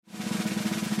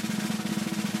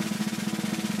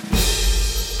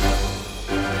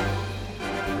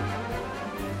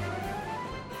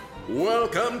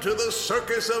welcome to the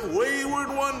Circus of Wayward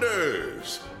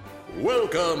Wonders.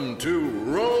 Welcome to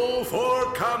Roll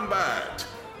for Combat,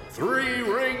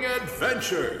 3-Ring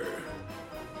Adventure.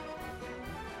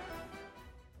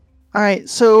 All right,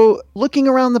 so looking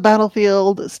around the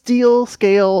battlefield, Steel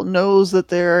Scale knows that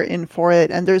they're in for it,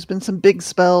 and there's been some big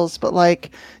spells, but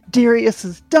like, Darius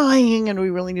is dying, and we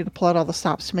really need to pull out all the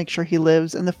stops to make sure he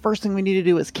lives, and the first thing we need to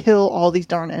do is kill all these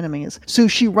darn enemies. So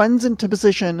she runs into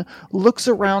position, looks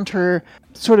around her,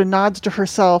 sort of nods to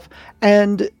herself,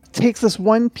 and takes this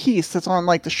one piece that's on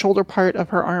like the shoulder part of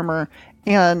her armor,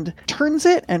 and turns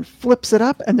it and flips it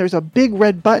up, and there's a big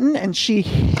red button, and she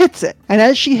hits it. And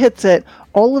as she hits it,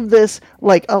 all of this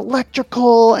like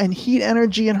electrical and heat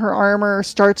energy in her armor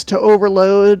starts to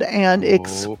overload and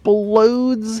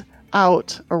explodes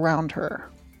out around her.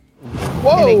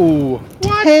 Whoa!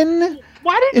 What?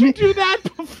 Why did you do that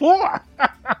before?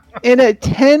 In a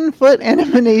 10-foot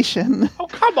animation. Oh,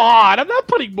 come on. I'm not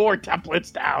putting more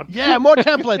templates down. Yeah, more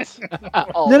templates.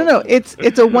 No.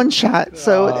 It's a one-shot.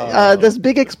 So this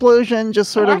big explosion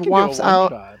just sort of wafts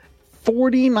out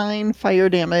 49 fire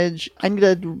damage. I need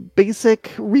a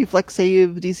basic reflex save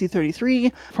DC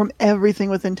 33 from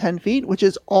everything within 10 feet, which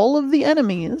is all of the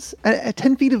enemies,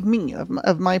 10 feet of me,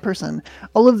 of my person,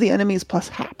 all of the enemies plus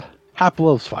Hap. Hap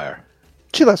loves fire.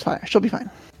 She loves fire. She'll be fine.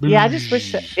 Yeah, I just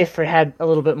wish that if it had a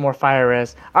little bit more fire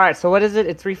res. All right, so what is it?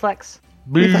 It's reflex.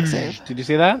 Reflex save. Did you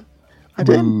see that? I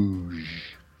did.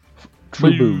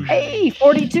 True booze. Hey,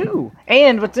 42.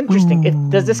 And what's interesting,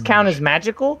 does this count as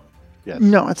magical? Yes.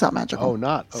 No, it's not magical. Oh,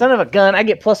 not. Oh. Son of a gun, I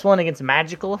get +1 against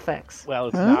magical effects. Well,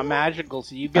 it's not magical,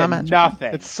 so you get magical.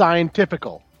 nothing. It's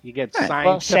scientifical. You get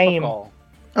Well, shame. scientifical.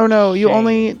 Oh no, you Shame.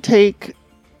 only take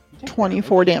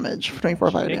 24 damage.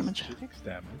 24 fire damage. She takes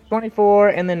damage. 24,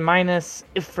 and then minus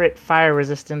Ifrit fire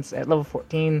resistance at level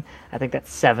 14. I think that's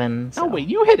 7. So. Oh, wait,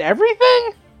 you hit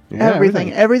everything? Yeah,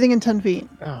 Everything in 10 feet.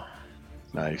 Oh.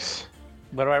 Nice.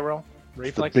 What do I roll?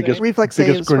 Reflex the biggest, save? Reflex saves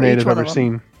biggest for grenade each I've one ever of them.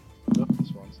 seen. Oh,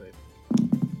 this one save.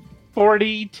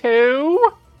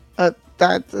 42?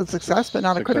 That's a success, but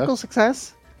not a Success. critical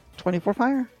success. 24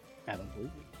 fire. I don't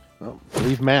believe you. Oh,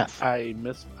 believe math. I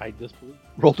disbelieve.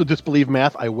 Roll to disbelieve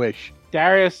math, I wish.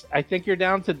 Darius, I think you're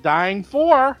down to dying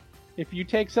 4. If you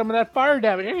take some of that fire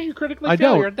damage, if you critically I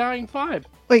fail, don't. you're dying 5.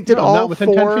 Wait, did No, all not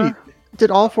within 10 four? feet. Did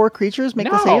all 4 creatures make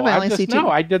the save? I only see 2.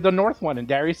 I did the north one, and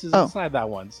Darius is Oh. inside that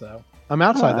one. So I'm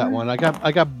outside that Alright. one. I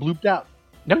got blooped out.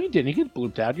 no, you didn't. You get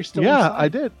blooped out. You're still Yeah, inside. I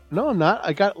did. No, I'm not.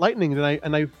 I got lightning,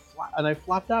 and I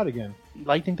flopped out again.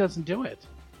 Lightning doesn't do it.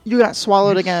 You got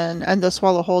swallowed again, and the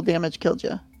swallow hole damage killed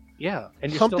you. Yeah,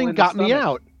 and you're Something still in got the me stomach.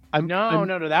 out. No.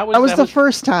 That was That was the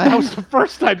first time. That was the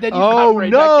first time. Then you Oh, got right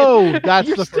no, back in. that's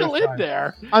you're the still first in time.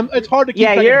 there. It's hard to keep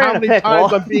Yeah, track you're of how in a many pickle.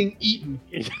 times I'm being eaten.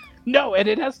 No, and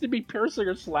it has to be piercing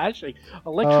or slashing.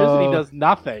 Electricity Oh. does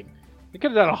nothing. It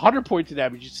could have done 100 points of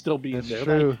damage. You'd still be That's in there.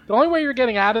 true. Like, the only way you're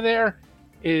getting out of there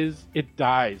is it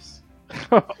dies.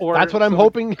 Or That's what I'm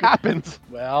hoping happens.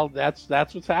 Well, that's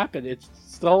what's happened. It's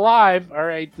still alive. All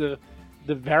right, the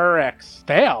Verarex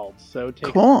failed. So it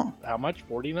takes Cool. how much?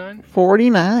 49?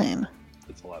 49.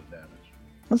 It's a lot of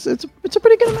damage. It's a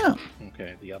pretty good amount.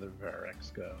 Okay, the other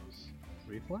Verarex goes.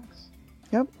 Reflex?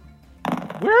 Yep.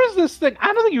 Where is this thing?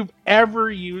 I don't think you've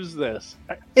ever used this.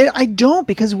 I don't,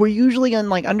 because we're usually in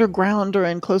like underground or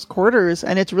in close quarters,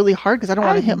 and it's really hard because I don't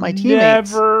want to hit my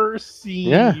teammates. Never seen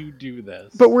Yeah. you do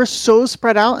this. But we're so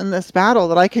spread out in this battle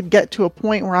that I could get to a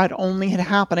point where I'd only hit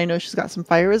Hap, and I know she's got some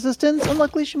fire resistance, and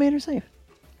luckily she made her safe.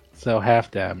 So half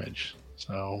damage.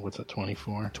 So what's that?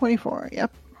 24. 24.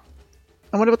 Yep.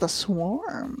 And what about the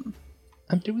swarm?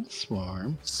 I'm doing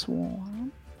swarm.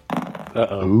 Swarm.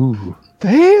 Uh-oh. Ooh.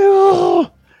 Fail.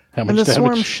 How much And the damage?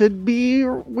 swarm should be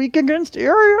weak against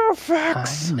area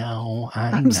effects. I know.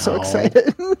 I'm so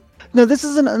excited. No, this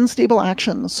is an unstable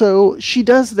action. So she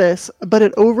does this, but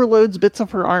it overloads bits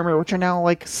of her armor, which are now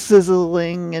like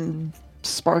sizzling and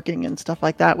sparking and stuff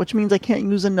like that, which means I can't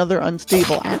use another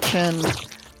unstable action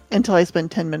until I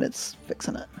spend 10 minutes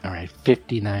fixing it. All right,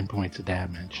 59 points of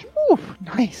damage. Ooh,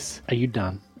 nice. Are you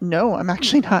done? No, I'm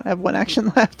actually not. I have 1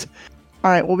 action left. All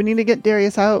right, well, we need to get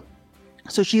Darius out.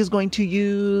 So she's going to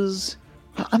use...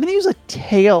 I'm going to use a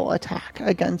tail attack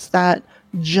against that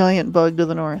giant bug to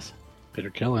the north.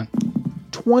 Better kill it.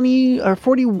 20 or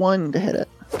 41 to hit it.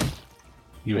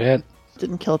 You hit.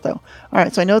 Didn't kill it though. All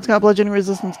right, so I know it's got bludgeoning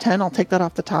resistance 10. I'll take that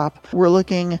off the top. We're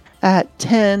looking at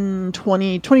 10,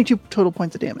 20, 22 total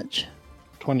points of damage.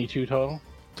 22 total.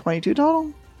 22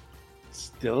 total?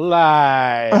 Still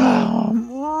alive.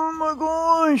 Oh my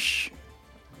gosh.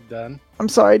 Done. I'm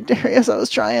sorry, Darius. I was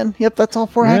trying. Yep, that's all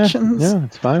 4 actions. Yeah,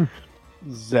 it's fine.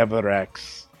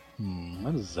 Zeverex.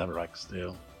 What does Zeverex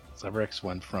do? Zebrex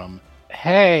went from,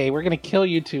 hey, we're going to kill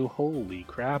you to, holy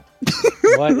crap.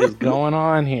 What is going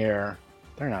on here?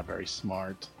 They're not very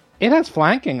smart. It has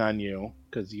flanking on you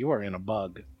because you are in a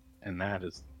bug, and that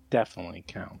is definitely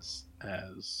counts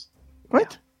as...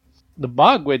 What? The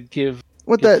bug would give...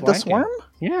 What, give the flanking. swarm?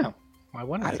 Yeah. Why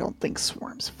wouldn't I it? don't think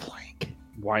swarms flank.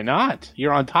 Why not?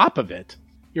 You're on top of it.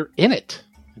 You're in it.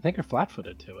 I think you're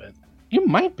flat-footed to it. You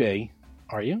might be.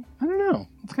 Are you? I don't know.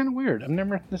 It's kind of weird.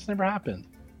 This never happened.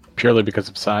 Purely because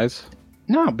of size?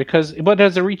 No, because it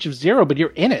has a reach of 0, but you're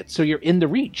in it, so you're in the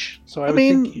reach. So I would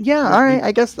mean, think yeah, all right.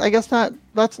 I guess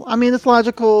that's. I mean, it's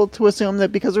logical to assume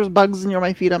that because there's bugs near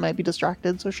my feet, I might be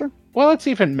distracted. So sure. Well, let's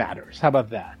see if it matters. How about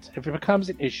that? If it becomes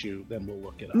an issue, then we'll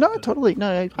look it up. No, But totally.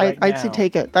 No, right I'd say now-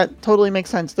 take it. That totally makes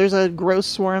sense. There's a gross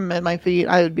swarm at my feet.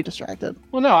 I would be distracted.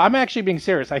 Well, no, I'm actually being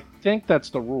serious. I think that's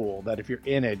the rule, that if you're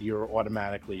in it, you're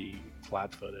automatically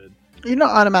flat-footed. You're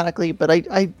not automatically, but I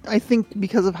think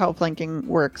because of how flanking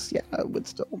works, yeah, it would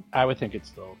still. I would think it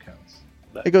still counts.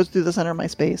 It goes through the center of my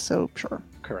space, so sure.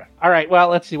 Correct. All right, well,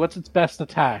 let's see. What's its best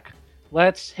attack?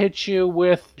 Let's hit you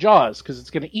with Jaws, because it's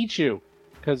going to eat you.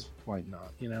 Because why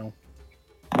not, you know?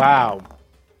 Wow.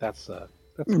 That's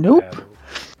Nope. bad. How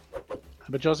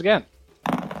about Jaws again?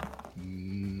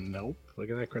 Nope. Look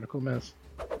at that critical miss.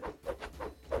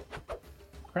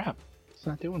 Crap. It's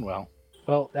not doing well.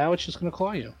 Well, now it's just going to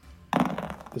claw you.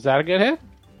 Is that a good hit?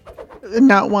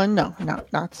 Not one. No, not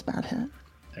a bad hit.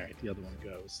 All right, the other one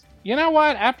goes. You know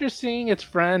what? After seeing its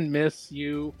friend miss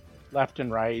you left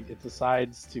and right, it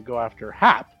decides to go after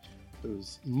Hap,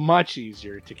 who's much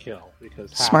easier to kill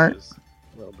because Hap Smart. is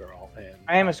a little girl. And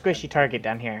I am a squishy target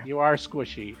down here. You are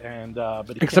squishy, and but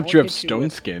it can Except you only have hit stone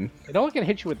with- skin. It only can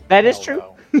hit you with. That is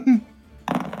tail, true. though.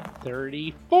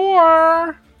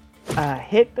 34.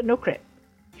 Hit, but no crit.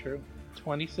 True.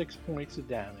 26 points of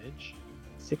damage.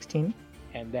 16.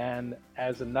 And then,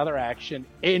 as another action,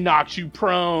 it knocks you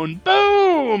prone.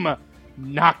 Boom!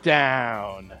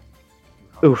 Knockdown.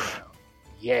 Oof.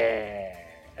 Yeah.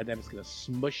 And then it's going to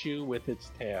smush you with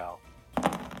its tail.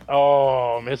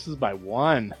 Oh, misses by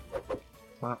 1.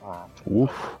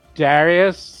 Oof.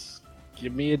 Darius,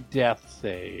 give me a death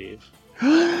save.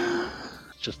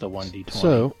 It's just a 1d20.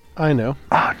 So, I know.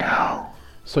 Oh no.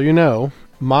 So you know,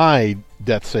 my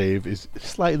death save is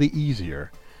slightly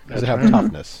easier because I have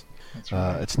toughness. That's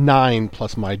right. It's 9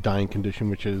 plus my dying condition,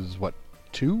 which is what,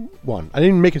 2, 1. I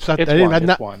didn't make it. It's I didn't. one. I've It's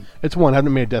not, one. It's 1. I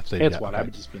haven't made a death save It's yet. one. Okay.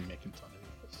 I've just been making fun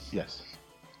of you. Yes.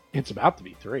 It's about to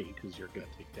be 3 because you're going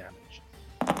to take damage.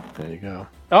 There you go.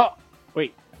 Oh,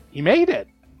 wait. He made it.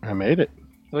 I made it.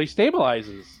 Well, he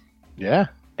stabilizes. Yeah.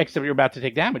 Except you're about to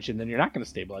take damage, and then you're not going to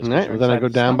stabilize. All 'cause right. you're Well, then I inside go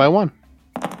the down stomach. by 1.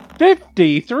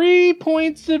 53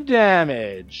 points of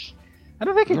damage. I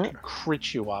don't think it Yeah. can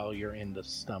crit you while you're in the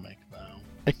stomach, though.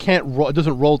 It can't roll. It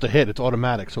doesn't roll to hit. It's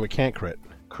automatic, so it can't crit.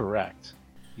 Correct.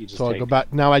 You just So I take... go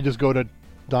back. Now I just go to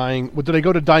dying. What did I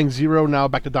go to dying 0? Now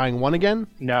back to dying 1 again.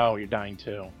 No, you're dying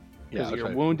 2. Because that's you're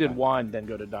right. wounded Okay. 1, then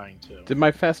go to dying 2. Did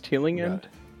my fast healing Got end? it.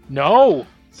 No!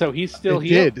 So he's still It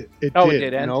healed? did. It Oh, it did.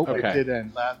 did end? Nope, Okay. it did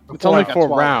end. It's Before only I got 4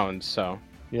 swallowed. rounds, so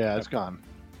Yeah, it's gone.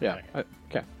 yeah.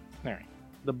 Okay. Alright.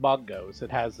 The bug goes.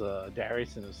 It has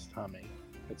Darius in his tummy.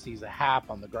 It sees a Hap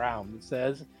on the ground. It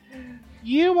says,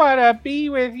 "You want to be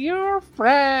with your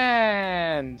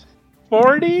friend."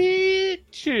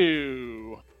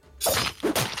 42.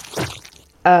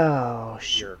 Oh, You're,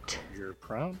 shoot. you're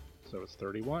prone, so it's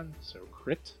 31. So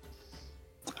crit.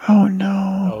 Oh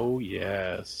no. Oh,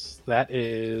 yes. That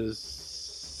is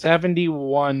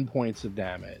 71 points of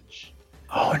damage.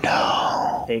 Oh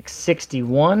no. Take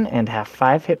 61 and have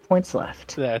 5 hit points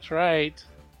left. That's right.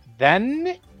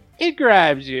 Then it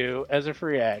grabs you as a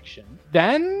free action.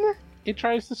 Then it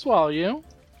tries to swallow you.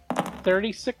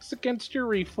 36 against your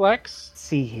reflex. Let's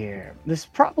see here. This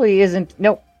probably isn't.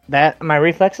 Nope. That my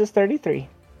reflex is 33.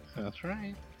 That's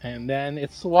right. And then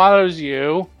it swallows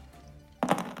you.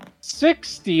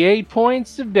 68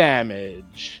 points of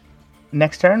damage.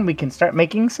 Next turn, we can start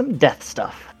making some death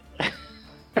stuff.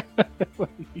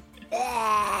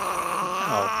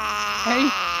 Hey,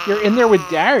 you're in there with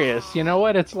Darius. You know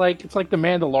what? It's like the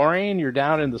Mandalorian. You're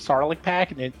down in the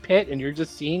Sarlacc pit, and you're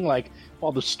just seeing like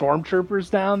all the stormtroopers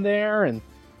down there, and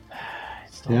it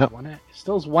still, Yep.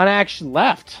 still has one action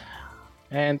left.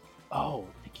 And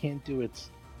it can't do its.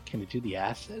 Can it do the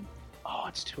acid? Oh,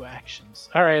 it's 2 actions.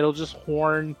 All right, it'll just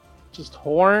horn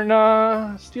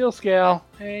Steel Scale.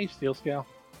 Hey, Steel Scale.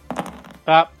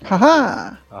 Up.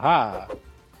 Haha. Aha.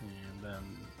 And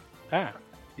then,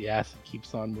 the acid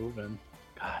keeps on moving.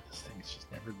 God, this thing is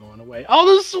just never going away.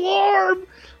 Oh, the swarm!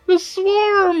 The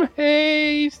swarm!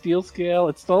 Hey, Steel Scale,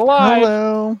 it's still alive.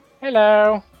 Hello.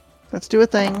 Hello. Let's do a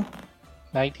thing.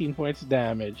 19 points of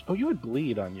damage. Oh, you had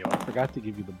bleed on you. I forgot to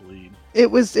give you the bleed.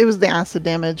 It was the acid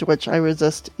damage, which I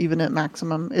resist even at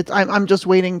maximum. I'm just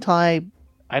waiting till I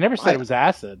never said it was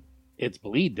acid. It's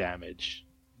bleed damage.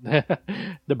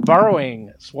 The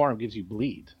burrowing swarm gives you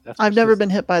bleed. I've never been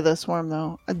hit by the swarm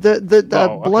though.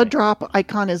 The blood drop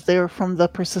icon is there from the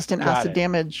persistent acid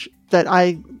damage that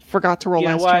I forgot to roll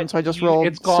last turn, so I just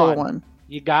rolled solo one.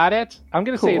 You got it? I'm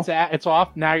gonna say it's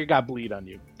off. Now you got bleed on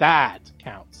you. That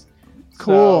counts.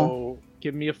 Cool. So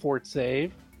give me a fort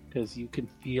save because you can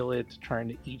feel it trying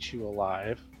to eat you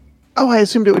alive. Oh, I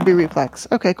assumed it would be reflex.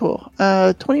 Okay, cool.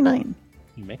 29.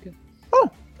 You make it. Oh,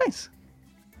 nice.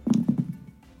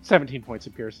 17 points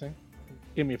of piercing.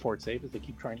 Give me a fort save as they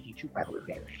keep trying to eat you.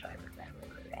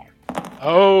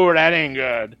 Oh, that ain't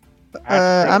good.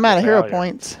 I'm out of hero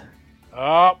points.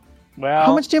 Oh, well.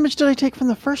 How much damage did I take from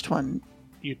the first one?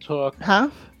 You took...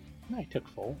 Half? No, you took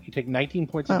full. You take 19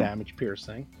 points of damage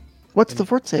piercing. What's the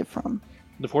fort save from?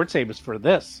 The fort save is for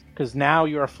this, because now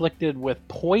you're afflicted with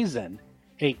poison.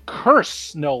 A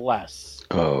curse, no less.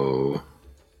 Oh.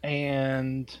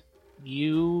 And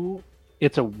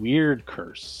it's a weird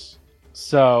curse.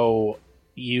 So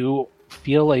you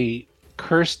feel a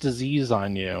cursed disease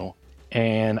on you,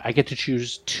 and I get to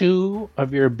choose 2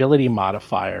 of your ability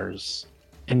modifiers,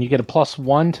 and you get a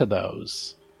 +1 to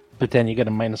those, but then you get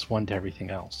a -1 to everything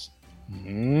else.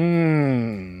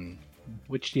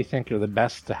 Which do you think are the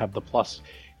best to have the plus?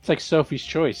 It's like Sophie's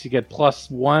Choice. You get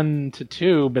 +1 to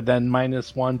 2, but then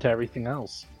 -1 to everything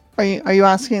else. Are you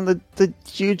asking the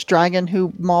huge dragon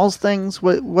who mauls things?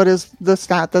 What is the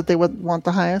stat that they would want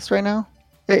the highest right now?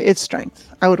 It's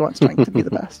strength. I would want strength to be the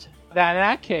best. In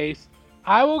that case,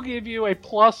 I will give you a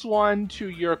 +1 to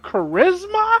your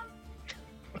charisma.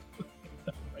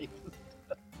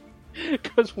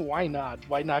 Because why not?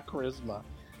 Why not charisma?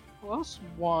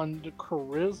 +1 to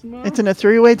charisma. It's in a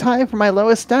 3-way tie for my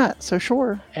lowest stat, so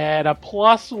sure. And a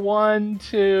 +1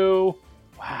 to...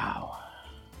 Wow.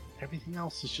 Everything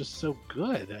else is just so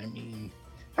good. I mean,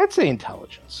 I'd say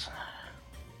intelligence.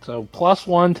 So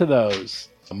 +1 to those.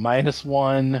 A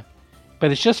 -1.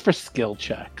 But it's just for skill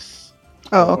checks.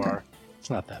 Oh, okay. It's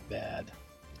not that bad.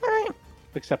 All right.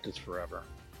 Except it's forever.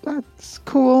 That's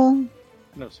cool.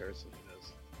 No, seriously.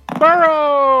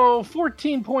 Burrow!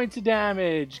 14 points of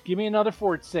damage. Give me another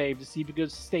fort save to see if it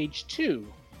goes to stage 2.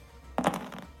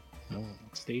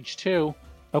 Stage 2.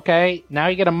 Okay, now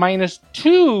you get a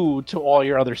 -2 to all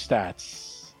your other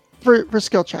stats. For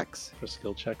skill checks. For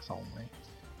skill checks only.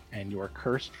 And you are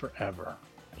cursed forever.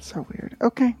 So weird.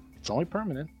 Okay. It's only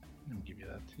permanent. Let me give you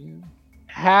that to you.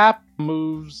 Hap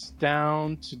moves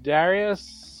down to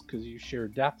Darius, because you share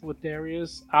death with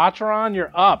Darius. Acheron,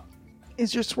 you're up.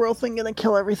 Is your swirl thing gonna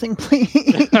kill everything,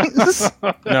 please?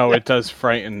 No, it does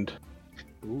frightened.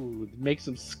 Ooh, it makes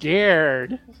him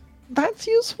scared. That's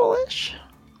useful-ish.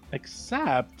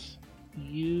 Except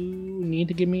you need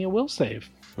to give me a will save.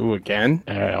 Ooh, again?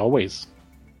 Always.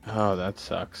 Oh, that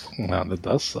sucks. Well, that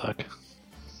does suck.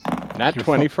 Nat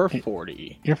 20 for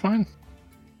 40. You're fine.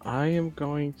 I am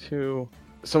going to...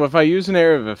 So if I use an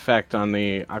area of effect on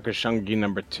the Akashangi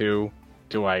number 2,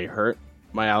 do I hurt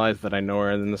my allies that I know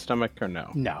are in the stomach, or no?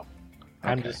 No.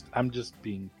 Okay. I'm just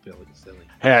being silly.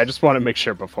 Hey, I just want to make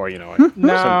sure before, I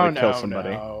kill somebody.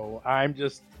 No.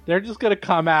 They're just gonna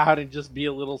come out and just be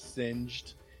a little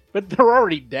singed. But they're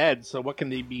already dead, so what can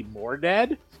they be more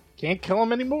dead? Can't kill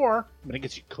them anymore. I mean, I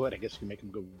guess you could. I guess you can make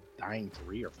them go dying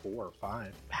 3 or 4 or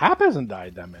 5. Hap hasn't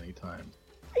died that many times.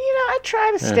 I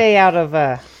try to stay out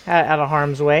of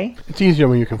harm's way. It's easier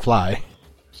when you can fly.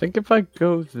 I think if I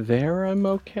go there, I'm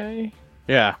okay.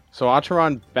 Yeah, so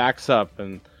Acheron backs up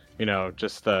and,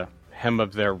 just the hem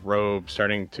of their robe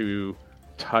starting to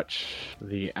touch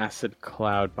the acid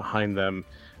cloud behind them,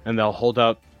 and they'll hold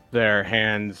out their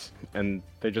hands and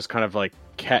they just kind of like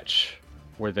catch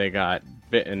where they got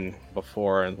bitten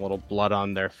before, and a little blood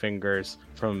on their fingers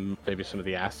from maybe some of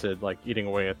the acid like eating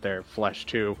away at their flesh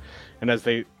too. And as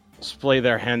they splay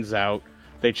their hands out,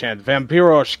 they chant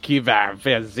Vampirosh Kivar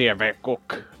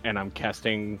Vezirvekuk, and I'm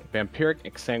casting Vampiric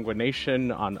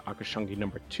Exsanguination on Akashangi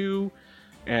number 2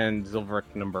 and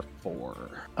Zilveric number 4.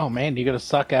 Oh man, you gotta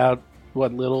suck out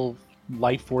what little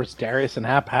life force Darius and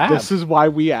Hap have. This is why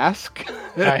we ask.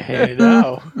 I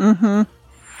know. Mm-hmm.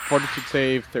 Fortitude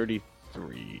save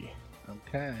 33.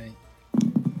 Okay.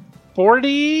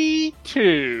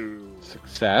 42.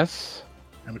 Success.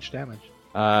 How much damage?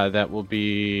 That will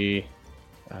be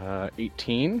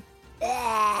 18.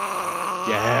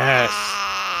 Yes.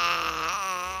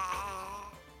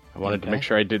 I wanted to make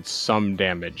sure I did some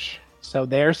damage. So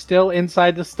they're still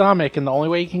inside the stomach, and the only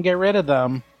way you can get rid of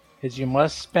them is you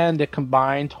must spend a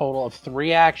combined total of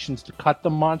 3 actions to cut the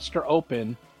monster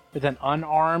open with an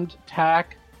unarmed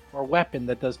attack or weapon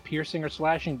that does piercing or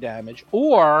slashing damage,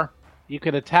 or you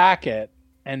could attack it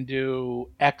and do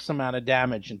X amount of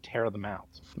damage and tear them out.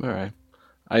 All right.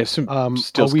 I assume Are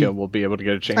Steel we- Scale will be able to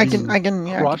get a chance. I can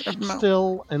yeah, Crushed get them out.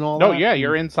 still and all No, that? yeah,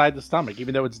 you're inside the stomach.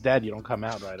 Even though it's dead, you don't come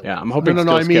out right away. Yeah, I'm hoping No,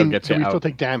 Steel I Scale mean, gets do you we still out.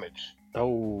 take damage?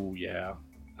 Oh, yeah.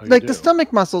 Oh, you Like do. the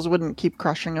stomach muscles wouldn't keep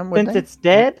crushing them, would Since they? it's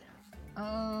dead,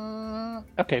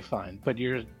 Okay, fine. But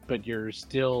you're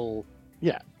still...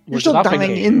 Yeah. You're still dying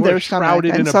suffocating. in We're their stomach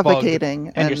shrouded and in a bug.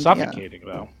 suffocating. And you're yeah. suffocating,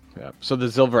 though. Yeah. So the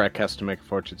Zilverek has to make a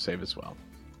fortune save as well.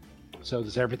 So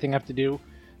does everything have to do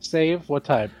save? What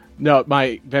type? No,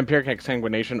 my Vampiric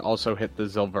Exsanguination also hit the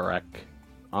Zilverek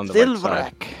on the right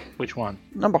side. Silverek, Which one?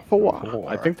 number 4.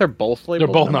 I think they're both They're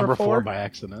labeled both number 4 4 by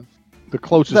accident. The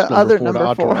closest The number other 4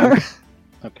 number to Atron.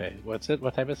 4. Okay, what's it?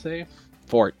 What type of save?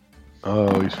 Fort.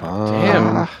 Oh, he's fine.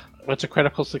 Damn. What's a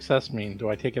critical success mean? Do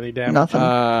I take any damage?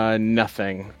 Nothing.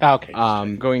 Nothing. Okay.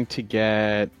 I'm going to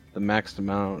get the maxed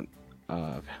amount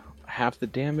of half the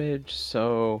damage,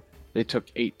 so they took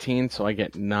 18, so I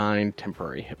get 9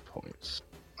 temporary hit points.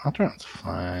 Atron's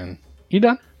fine. You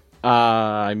done?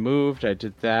 I moved, I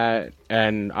did that,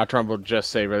 and Atron will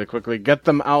just say really quickly, get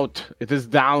them out, it is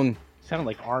down. Sounded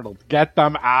like Arnold. Get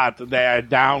them out. They are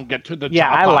down. Get to the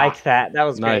yeah, I chopper. liked that. That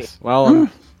was Nice. Well,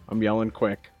 I'm yelling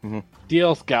quick. Mhm.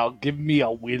 Deal Scout. Give me a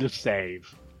will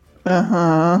save.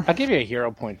 Uh-huh. I'll give you a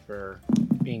hero point for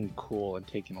being cool and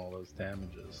taking all those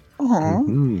damages. Aw,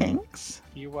 Mhm. thanks.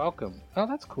 You're welcome. Oh,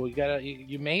 that's cool.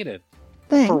 You made it.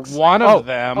 Thanks. For one of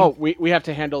them. Oh, we have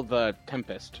to handle the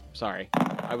Tempest. Sorry.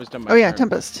 I was done my Oh, yeah, turn.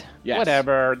 Tempest. Yes.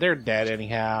 Whatever. They're dead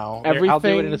anyhow. I'll do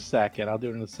Everything- it in a second.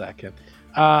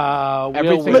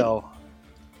 Everything- Will.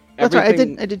 That's right,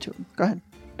 Everything- I did too. Go ahead.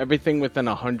 Everything within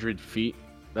 100 feet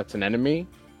that's an enemy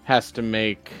has to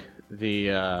make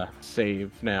the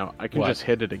save now. I can What? just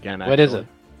hit it again. What is actually.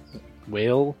 it?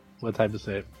 Will? What type of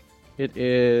save? It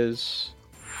is.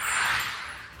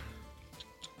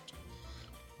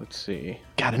 Let's see.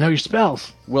 Gotta know your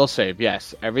spells. Will save,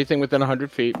 yes. Everything within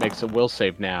 100 feet makes a will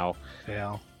save now.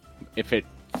 Fail. If it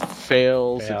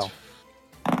fails, Fail. it's.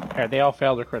 Alright, they all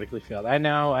failed or critically failed. I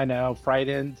know.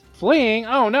 Frightened. Fleeing?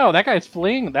 Oh no, that guy's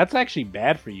fleeing. That's actually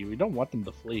bad for you. You don't want them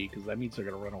to flee, because that means they're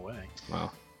gonna run away.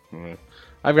 Well,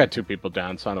 I've got 2 people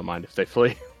down, so I don't mind if they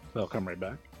flee. They'll come right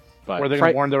back. But Or they're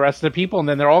gonna warn the rest of the people, and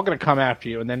then they're all gonna come after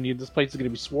you, and then this place is gonna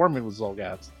be swarming with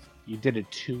Zolgats. You did it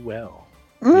too well.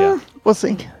 Yeah. We'll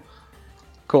see.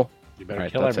 Cool. You better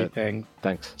Alright, kill that's it. everything.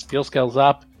 Thanks. Steel Scale's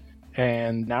up,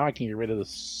 and now I can get rid of the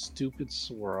stupid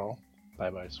swirl.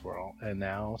 Bye-bye swirl. And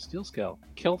now Steel Scale.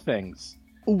 Kill things.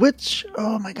 Which,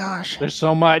 oh my gosh. There's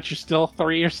so much. You're still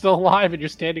 3. You're still alive, and you're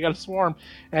standing on a swarm.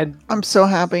 And I'm so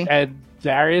happy.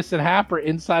 Darius and Hap are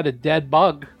inside a dead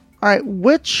bug. All right,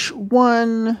 which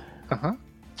one?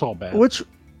 It's all bad. Which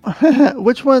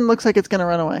one looks like it's gonna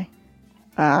run away?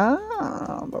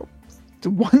 Ah, the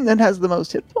one that has the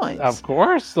most hit points. Of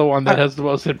course, the one that has the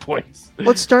most hit points.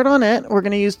 Let's start on it. We're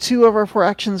gonna use 2 of our 4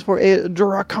 actions for a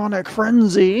Draconic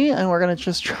Frenzy, and we're gonna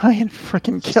just try and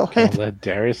freaking kill I'll it. let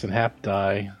Darius and Hap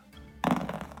die.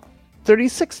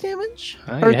 36 damage,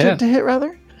 Oh, or yeah. to hit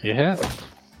rather. Yeah.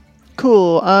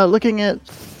 Cool. Looking at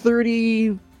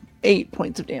 38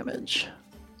 points of damage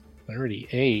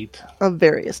 38. of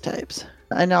various types.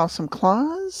 And now some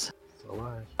claws. It's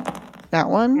alive. That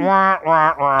one. Wah,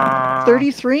 wah, wah.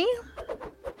 33.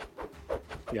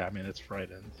 Yeah, I mean, it's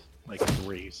frightened. Like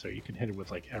 3, so you can hit it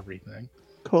with, like, everything.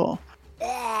 Cool.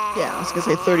 Yeah, I was gonna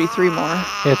say 33 more.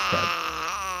 It's dead.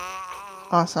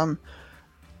 Awesome.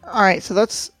 All right, so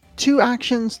that's 2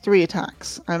 actions, 3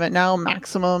 attacks. I'm at now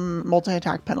maximum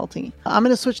multi-attack penalty. I'm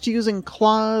going to switch to using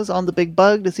claws on the big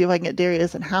bug to see if I can get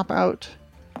Darius and Hap out.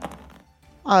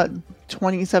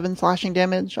 27 slashing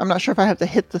damage. I'm not sure if I have to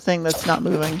hit the thing that's not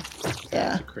moving.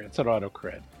 Yeah, Crit. It's an auto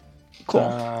crit.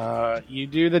 cool. You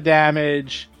do the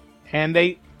damage, and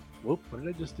they... Whoop, what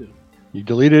did I just do? You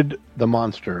deleted the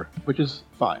monster, which is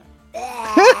fine.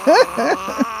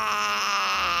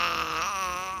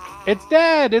 It's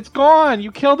dead! It's gone!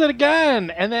 You killed it again!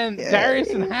 And then Yay. Darius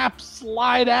and Hap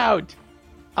slide out.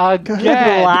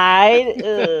 Again! Glide.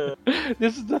 Ugh.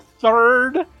 This is the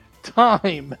 3rd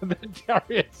time that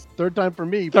Darius... Third time for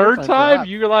me. Third fourth time? for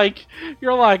You're like,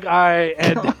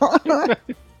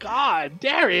 God,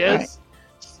 Darius,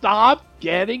 stop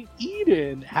getting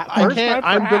eaten. I First can't. time for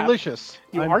I'm Hap. delicious.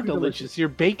 You I'm are too delicious. You're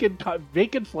bacon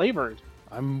flavored.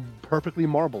 I'm perfectly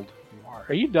marbled.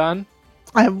 Are you done?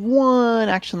 I have 1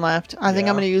 action left. I think Yeah.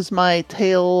 I'm going to use my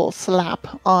tail slap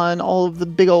on all of the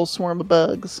big old swarm of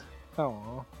bugs.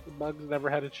 Oh, bugs never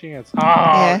had a chance.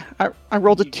 Yeah, I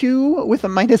rolled a 2 with a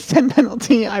 -10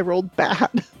 penalty. I rolled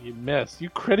bad. You missed. You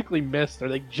critically missed, or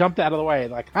they jumped out of the way.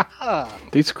 Like, ha.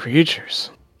 These creatures.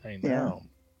 I Yeah. know.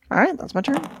 All right, that's my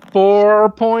turn. 4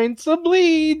 points of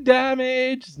bleed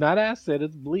damage. It's not acid,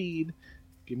 it's bleed.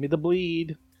 Give me the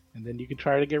bleed, and then you can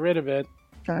try to get rid of it.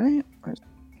 All right.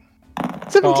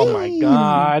 17. Oh my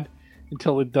god.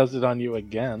 Until it does it on you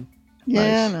again.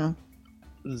 Yeah, Nice. no.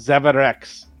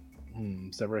 Zeverex.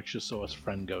 Zeverex just saw his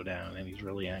friend go down, and he's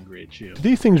really angry at you. Do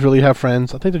these things really have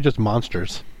friends? I think they're just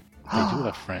monsters. They do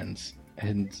have friends.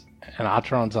 And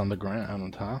Atron's on the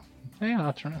ground, huh? Hey,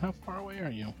 Atron, how far away are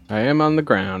you? I am on the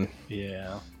ground.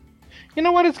 Yeah. You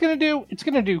know what it's gonna do? It's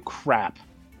gonna do crap.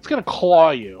 It's gonna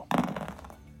claw you.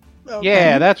 Okay.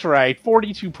 Yeah, that's right.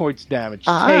 42 points damage.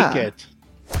 Ah. Take it.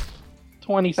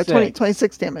 26.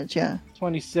 26 damage, yeah.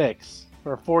 26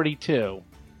 for 42.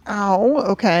 Ow,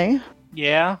 okay.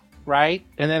 Yeah, right?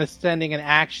 And then it's sending an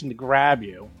action to grab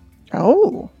you.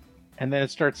 Oh. And then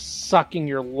it starts sucking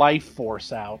your life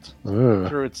force out Ugh,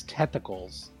 through its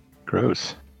tentacles.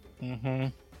 gross.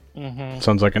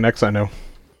 Sounds like an X I know.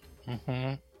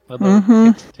 Although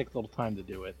it takes a little time to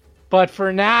do it. But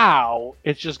for now,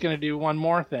 it's just going to do one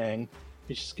more thing.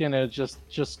 It's just going to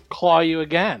just claw you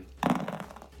again.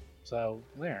 So,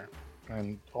 there.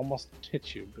 And almost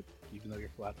hit you, but even though you're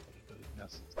flat-footed, but it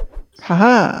misses.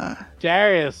 Haha.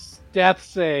 Darius, death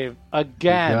save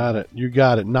again. You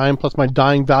got it. 9 plus my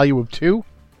dying value of 2,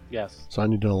 Yes, so I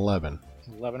need an 11.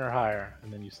 11 or higher,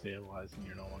 and then you stabilize and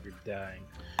you're no longer dying.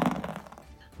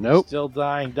 Nope. Still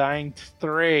dying. Dying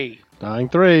 3. Dying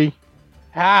 3.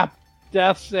 Hap,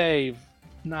 death save.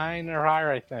 9 or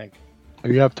higher, I think. Oh,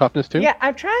 you have toughness too? Yeah,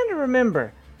 I'm trying to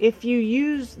remember. If you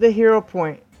use the hero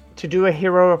point to do a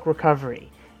heroic recovery,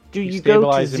 do you go to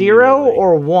stabilize 0 immediately.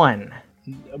 or 1?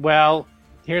 Well,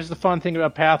 here's the fun thing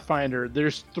about Pathfinder.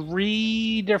 There's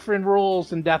 3 different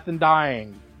rules in Death and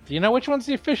Dying. Do you know which one's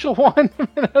the official one?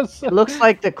 It looks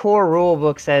like the core rule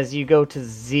book says you go to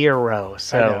 0. I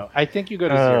So, know. I think you go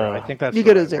to 0. I think that's You the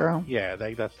go to right 0. one. Yeah,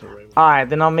 that's the right one. all right,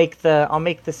 then I'll make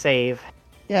the save.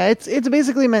 Yeah, it's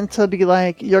basically meant to be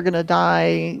like you're gonna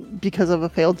die because of a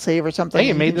failed save or something. Hey,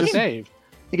 you made can the just- save.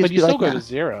 you can But just you be still like, go nah. to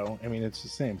 0. I mean, it's the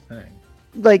same thing.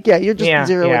 Like, yeah, you're just Yeah,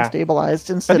 0 yeah. and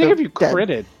stabilized I instead think of if you dead.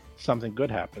 critted, something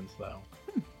good happens, though.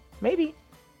 Maybe.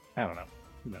 I don't know.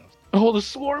 Who knows? Oh, the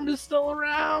swarm is still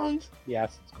around.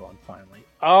 Yes, it's gone finally.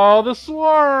 Oh, the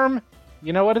swarm!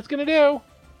 You know what it's gonna do?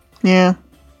 Yeah.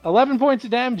 11 points of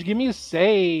damage. Give me a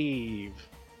save.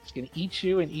 It's gonna eat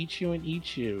you and eat you and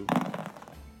eat you.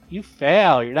 You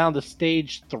fail. You're down to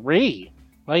stage 3.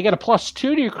 Well, you got a +2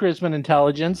 to your charisma and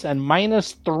intelligence and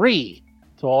 -3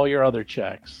 to all your other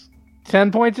checks.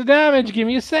 10 points of damage. Give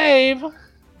me a save. Oh,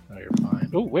 you're fine.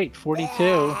 Oh, wait, 42.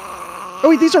 Oh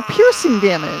wait, these are piercing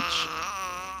damage.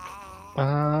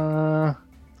 I'm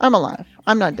alive.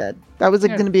 I'm not dead. That was Yeah.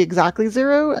 going to be exactly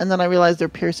 0, and then I realized they're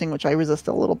piercing, which I resist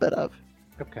a little bit of.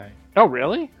 Okay. Oh,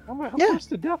 really? How Yeah. close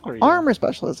to death are you? Armor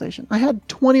specialization. I had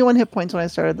 21 hit points when I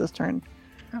started this turn.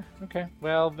 Oh, okay.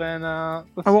 Well, then,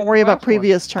 let's I won't see worry the about last one.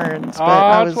 previous turns, but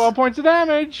I was 12 points of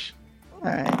damage. all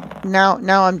right. Now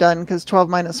I'm done because 12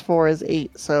 minus 4 is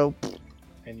 8. So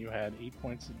And you had 8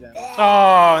 points of damage.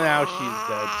 Oh, now she's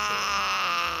dead.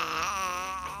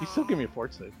 You still give me a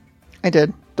fort save. I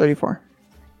did 34.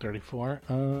 34.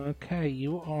 Okay,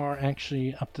 you are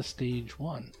actually up to stage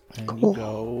 1. And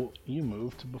Cool. you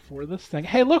move to before this thing.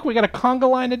 Hey, look, we got a conga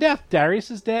line of death.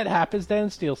 Darius is dead, Hap is dead,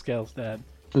 and Steel Scale's dead.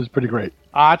 This is pretty great.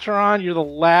 Atron, you're the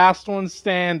last one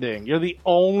standing. You're the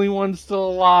only one still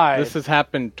alive. This has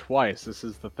happened twice. This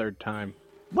is the 3rd time.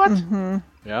 What?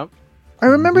 Yep. I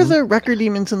remember the record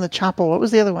demons in the chapel. What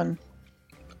was the other one?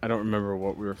 I don't remember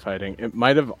what we were fighting. It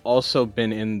might have also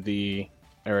been in the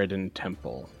Eridan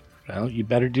Temple. Well, you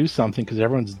better do something because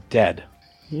everyone's dead.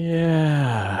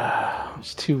 Yeah.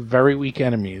 There's 2 very weak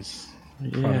enemies.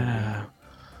 Yeah.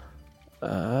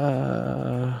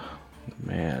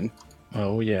 Man.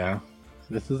 Oh, yeah.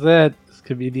 This is it. This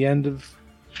could be the end of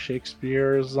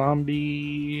Shakespeare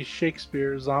zombie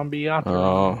Atron.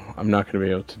 Oh, I'm not going to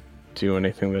be able to do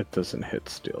anything that doesn't hit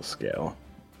Steel Scale.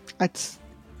 It's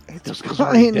Just 'cause you're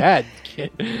already fine. dead.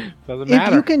 Kid. Doesn't If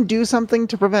matter. you can do something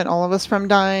to prevent all of us from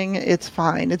dying, it's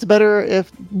fine. It's better if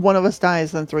one of us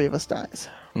dies than 3 of us dies.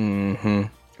 Mm-hmm.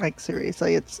 Like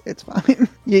seriously, it's fine.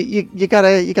 You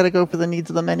gotta go for the needs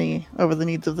of the many over the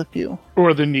needs of the few.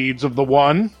 Or the needs of the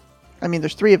one. I mean,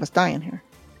 there's 3 of us dying here.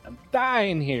 I'm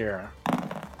dying here.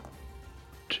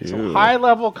 So Two. high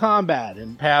level combat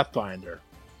in Pathfinder.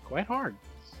 Quite hard.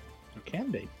 It can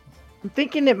be. I'm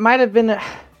thinking it might have been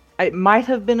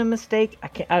a mistake.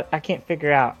 I can't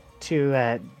figure out.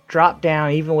 to drop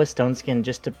down, even with Stone Skin,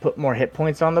 just to put more hit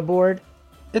points on the board?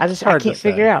 I hard can't to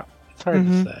figure say. out. It's hard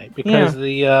to say because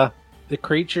the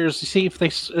creatures. You see, if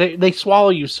they swallow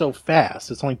you so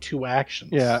fast, it's only 2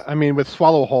 actions. Yeah, I mean, with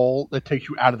Swallow Whole, that takes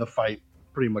you out of the fight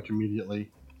pretty much immediately.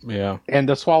 Yeah. And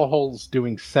the swallow hole's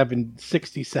doing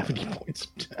 60, 70 points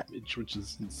of damage, which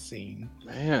is insane.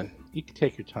 Man. You can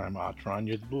take your time, Atron.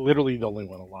 You're literally the only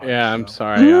one alive. Yeah, I'm so.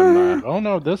 sorry. I'm Oh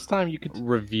no, this time you could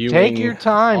reviewing. take your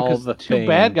time all because the 2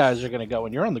 bad things. guys are going to go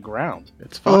and you're on the ground.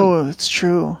 It's fun. Oh, it's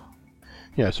true.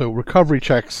 Yeah, so recovery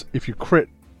checks, if you crit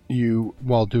you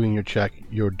while doing your check,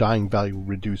 your dying value will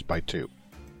reduce by 2.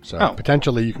 So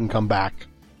potentially you can come back.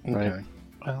 Okay. Right?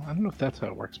 Well, I don't know if that's how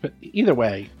it works, but either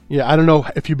way. Yeah, I don't know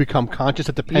if you become conscious.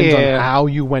 It depends on how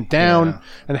you went down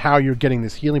and how you're getting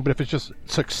this healing. But if it's just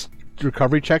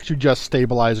recovery checks, you're just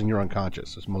stabilizing your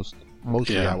unconscious. Is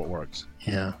mostly how it works.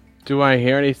 Yeah. Do I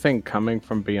hear anything coming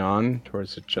from beyond, or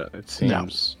is it it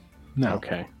seems? No.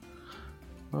 Okay.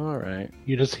 All right.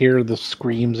 You just hear the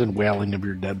screams and wailing of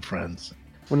your dead friends.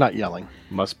 We're not yelling.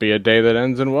 Must be a day that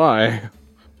ends in Y.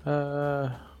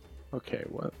 Okay.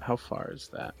 What? How far is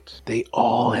that? They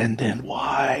all end in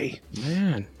Y.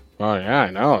 Man. Oh yeah, I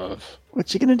know.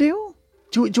 What you gonna do?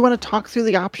 Do you want to talk through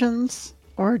the options,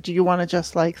 or do you want to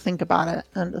just think about it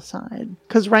and decide?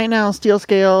 Because right now, Steel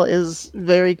Scale is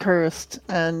very cursed,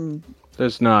 and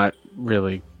There's not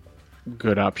really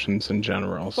good options in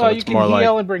general. So Well, it's you can more heal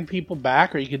like and bring people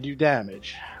back, or you can do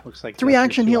damage. Looks like 3 that's your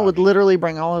action 2 heal would options. literally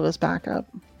bring all of us back up.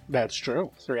 That's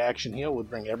true. 3 action heal would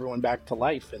bring everyone back to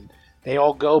life, and they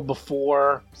all go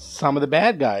before some of the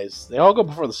bad guys. They all go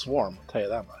before the swarm. I'll tell you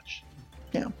that much.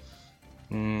 Yeah.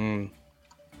 mm,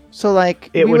 So It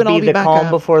we would all be the back calm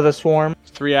up. before the swarm.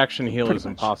 3 action heal Pretty is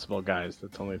much. impossible, guys.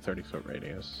 That's only 30-foot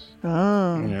radius.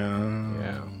 Oh.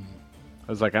 Yeah.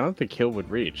 I was like, I don't think heal would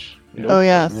reach. Oh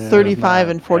yeah, Yeah, 35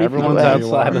 and 40 feet Everyone's away.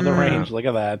 outside of the Yeah. range. Look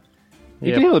at that. You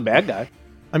Yep. can heal the bad guy.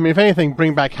 I mean, if anything,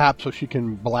 bring back Hap so she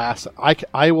can blast.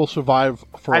 I will survive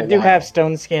for a I while. do have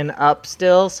Stone Skin up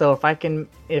still, so if I can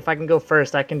go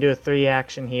first, I can do a 3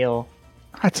 action heal.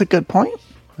 That's a good point.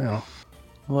 Well,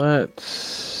 Let's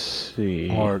see.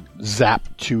 Or zap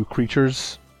 2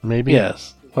 creatures, maybe?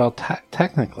 yes. Well,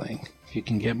 technically, if you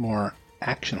can get more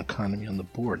action economy on the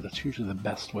board, that's usually the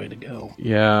best way to go.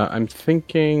 Yeah, I'm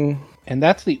thinking. And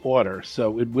that's the order.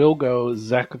 So it will go,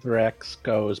 Zekthrex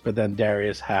goes, but then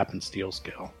Darius, Hap, and Steel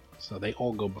Scale. So they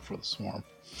all go before the swarm.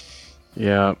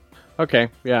 Yeah. Okay.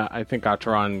 Yeah, I think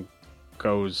Atron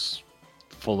goes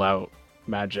full out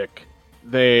magic.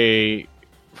 They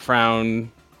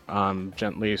frown,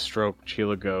 gently stroke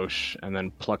Chilagosh, and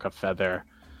then pluck a feather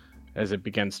as it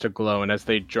begins to glow. And as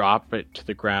they drop it to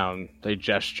the ground, they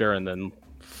gesture and then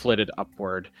flit it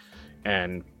upward.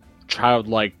 And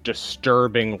childlike,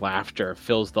 disturbing laughter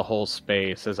fills the whole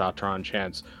space as Atron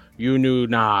chants, "Yunu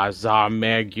na za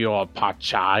megyo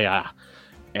pachaya."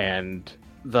 And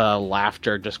the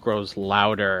laughter just grows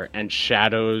louder, and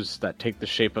shadows that take the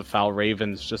shape of foul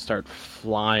ravens just start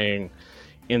flying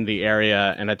in the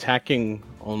area and attacking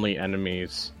only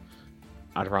enemies.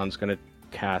 Atron's going to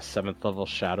cast 7th level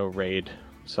Shadow Raid,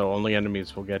 so only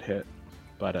enemies will get hit,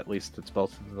 but at least it's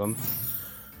both of them.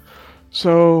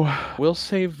 So we'll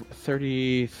save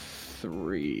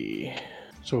 33.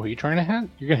 So who are you trying to hit?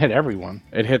 You're going to hit everyone.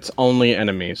 It hits only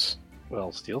enemies.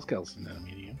 Well, Steel Scale's an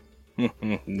enemy to you.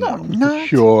 No, not.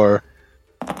 Sure.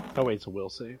 Oh, wait, it's a will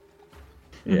save.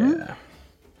 Yeah.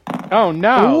 Oh,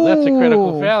 no! That's a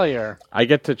critical Ooh. failure. I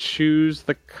get to choose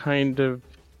the kind of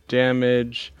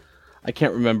damage. I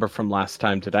can't remember from last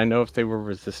time. Did I know if they were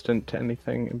resistant to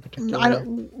anything in particular?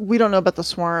 We don't know about the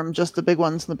swarm, just the big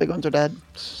ones, and the big ones are dead.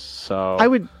 So I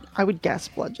would guess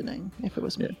bludgeoning if it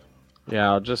was me. yeah,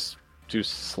 I'll just do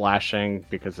slashing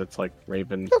because it's like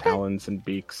raven talons and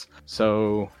beaks.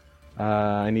 So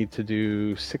I need to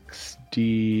do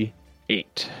 6d8.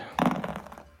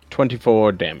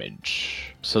 24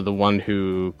 damage. So the one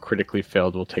who critically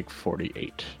failed will take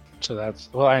 48. So that's...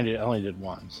 Well, I only did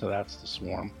one, so that's the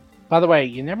swarm. By the way,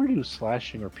 you never do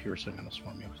slashing or piercing on a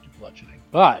swarm. You always do bludgeoning.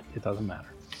 But it doesn't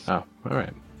matter. Oh,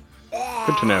 alright.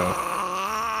 Good to know.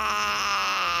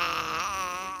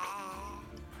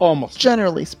 Almost.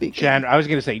 Generally speaking. I was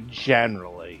going to say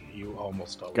generally. You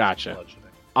almost always Gotcha. do bludgeoning.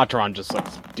 Atron just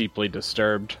looks deeply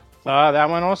disturbed. That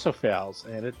one also fails,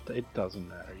 and it doesn't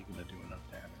matter. You're going to do enough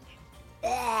damage.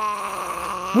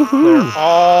 They're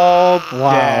all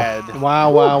dead.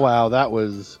 Wow. That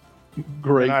was We're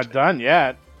great. not done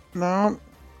yet. No.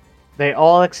 They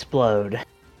all explode.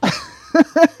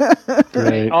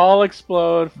 They all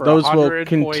explode for Those will 100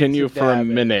 continue points of for a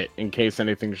damage. minute in case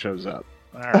anything shows up.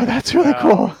 All Oh, right, that's really well,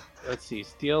 cool. Let's see.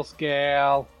 Steel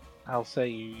Scale. I'll say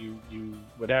you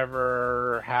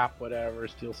whatever, Hap, whatever,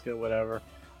 Steel Skill, whatever.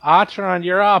 Atron,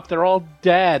 you're up. They're all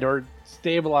dead or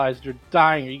stabilized or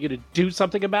dying. Are you going to do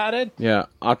something about it? Yeah,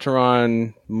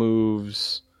 Atron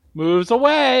moves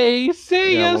away.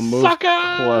 See ya, we'll move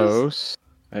suckers! close.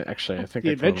 Actually, I think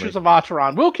The adventures of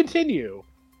Atron will continue.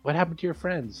 What happened to your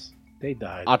friends? They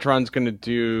died. Atron's going to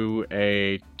do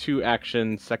a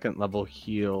 2-action second level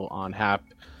heal on Hap,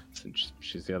 since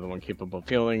she's the other one capable of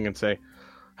healing, and say,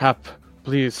 Hap,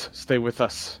 please stay with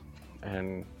us.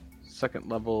 And second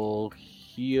level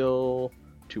heal,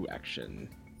 2-action.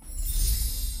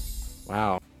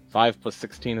 Wow. 5 plus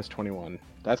 16 is 21.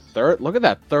 That's third. Look at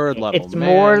that third level. It's man.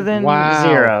 more than Wow.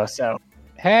 0, so...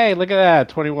 Hey, look at that,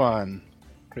 21.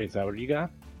 Wait, is that what you got?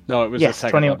 No, it was Yes, the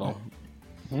second 21. level.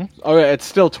 Hmm? Oh, yeah, it's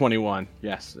still 21.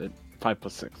 Yes, 5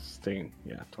 plus 16.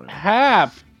 Yeah, 21.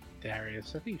 Hap!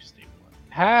 Darius, I think you stay one.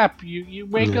 Hap, you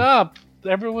wake up.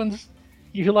 Everyone's...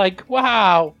 You're like,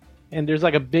 wow. And there's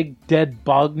like a big dead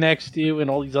bug next to you and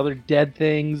all these other dead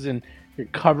things. And you're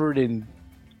covered in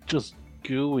just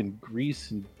goo and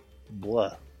grease and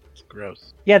blah. It's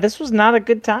gross. Yeah, this was not a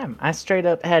good time. I straight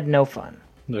up had no fun.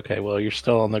 Okay, well, you're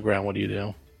still on the ground. What do you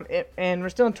do? And we're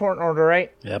still in torrent order,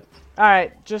 right? Yep. All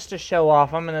right, just to show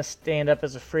off, I'm going to stand up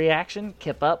as a free action,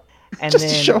 kip up, and Just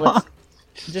to then show let's- off.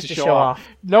 Just to show off.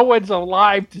 No one's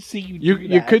alive to see you do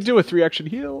You that. could do a 3-action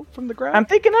heal from the ground. I'm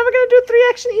thinking I'm going to do a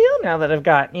 3-action heal now that I've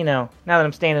got, now that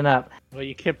I'm standing up. Well,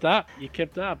 you kipped up. You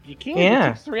can't. Yeah. It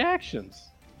takes 3 actions.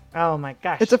 Oh my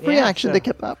gosh. It's a free yeah, action so- to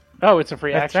kip up. Oh, it's a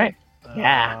free That's action? right.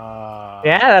 Yeah. Ah.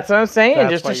 Yeah, that's what I'm saying,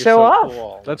 That's just why to you're show so off.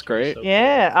 cool. That's great. So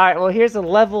Yeah, all right, well, here's a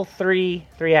level 3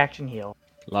 3-action heal.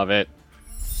 Love it.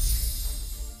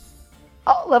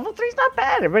 Oh, level 3's not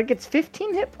bad. Everybody gets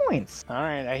 15 hit points. All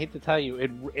right, I hate to tell you,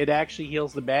 it actually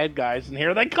heals the bad guys, and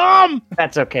here they come.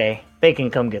 That's okay. They can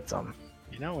come get some.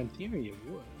 In theory, you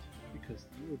would, because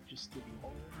you would just be all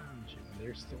around you, and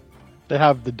they're still. They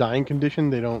have the dying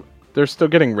condition. They don't. They're still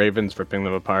getting ravens ripping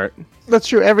them apart. That's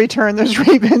true. Every turn there's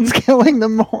ravens killing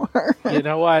them more. You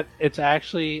know what? It's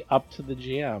actually up to the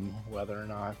GM whether or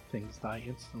not things die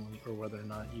instantly, or whether or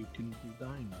not you can be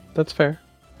dying on them. That's fair.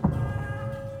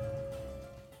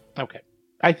 Okay,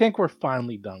 I think we're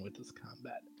finally done with this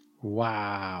combat.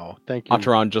 Wow. Thank you.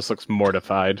 Atron just looks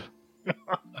mortified.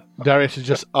 Darius is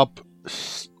just up,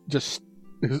 just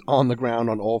on the ground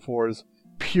on all fours,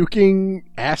 puking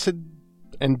acid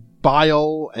and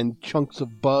bile and chunks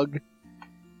of bug.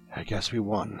 I guess we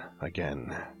won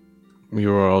again. We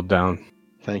were all down.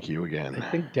 Thank you again. I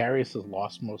think Darius has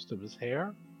lost most of his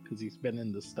hair because he's been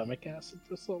in the stomach acid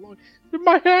for so long.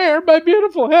 My hair, my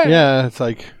beautiful hair. Yeah, it's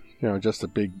like, just a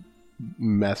big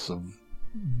mess of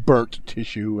burnt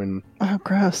tissue and... Oh,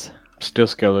 gross. Still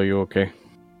Scale, are you okay?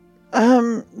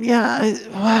 Yeah.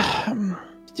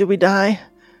 Did we die?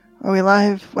 Are we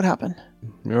alive? What happened?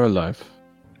 You're alive.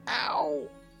 Ow.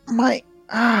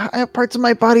 I have parts of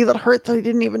my body that hurt that I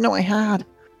didn't even know I had.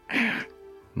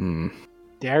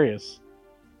 Darius,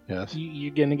 Yes.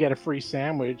 you're gonna get a free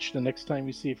sandwich the next time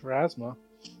you see Pharasma.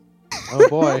 Oh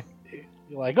boy.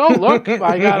 You're like, oh look,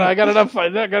 I got enough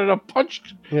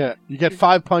punch. Yeah, you get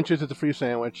 5 punches. It's a free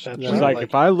sandwich. That's Yeah, She's like,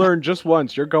 if I learn just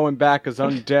once, you're going back as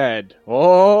undead.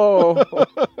 Oh!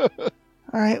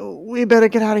 All right, we better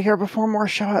get out of here before more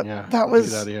show up. yeah, That get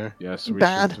was out of here. Yes, we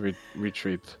Bad. should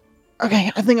retreat.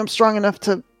 okay. I think I'm strong enough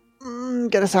to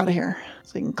get us out of here,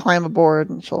 so you can climb aboard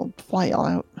and she'll fly y'all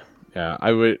out. Yeah,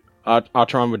 I would.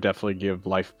 Atron would definitely give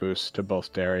life boost to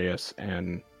both Darius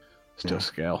and Still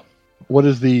Scale. What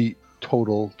is the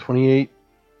total? 28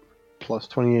 plus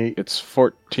 28? It's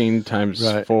 14 times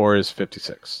Right. 4 is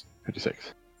 56.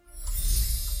 56.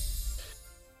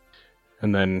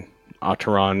 And then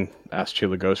Atron asked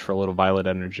Chila Ghost for a little violet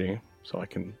energy, so I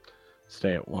can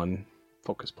stay at 1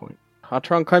 focus point.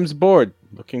 Atron climbs aboard,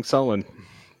 looking sullen.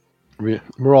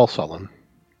 We're all sullen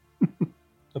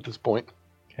at this point.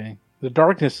 Okay. The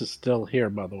darkness is still here,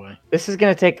 by the way. This is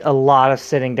going to take a lot of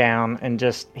sitting down and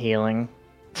just healing.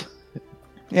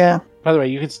 Yeah. By the way,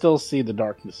 you can still see the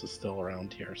darkness is still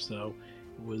around here, so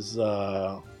it was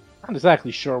not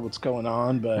exactly sure what's going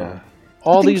on, but Yeah.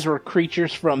 all these were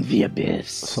creatures from the abyss.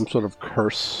 Some sort of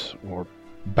curse or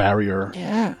barrier.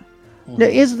 Yeah. Mhm. Now,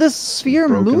 is this sphere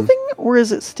Broken. moving or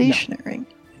is it stationary?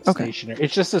 It's Okay. stationary.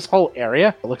 It's just this whole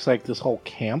area. It looks like this whole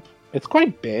camp. It's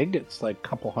quite big. It's like a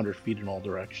couple 100 feet in all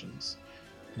directions.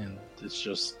 And it's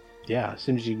just, as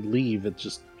soon as you leave, it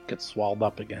just gets swallowed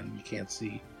up again. You can't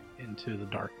see into the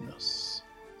darkness.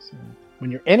 So when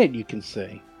you're in it, you can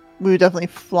see. We would definitely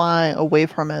fly away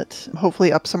from it,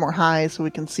 hopefully up somewhere high so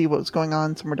we can see what's going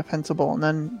on, somewhere defensible, and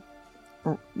then,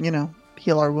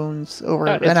 heal our wounds over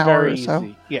It's an hour very or so.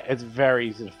 easy. Yeah, it's very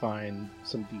easy to find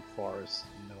some deep forest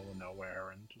in the middle of nowhere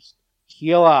and just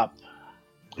heal up.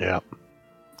 Yeah.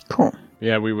 Cool.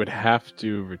 Yeah, we would have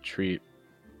to retreat.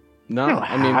 No, You don't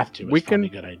I mean have to. It's we probably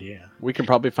can a good idea. we can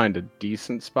probably find a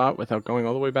decent spot without going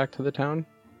all the way back to the town.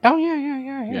 Oh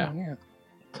yeah.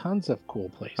 Tons of cool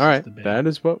places. All right, to be. that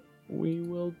is what we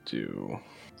will do.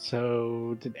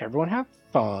 So, did everyone have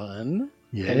fun?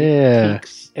 Yeah. Any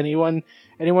peaks?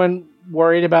 Anyone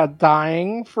worried about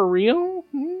dying for real?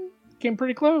 Came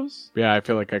pretty close. Yeah, I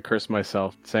feel like I cursed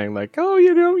myself saying like, "Oh,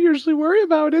 you don't usually worry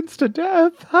about instant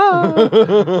death.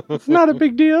 Ha! It's not a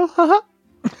big deal." Ha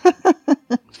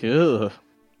Ugh.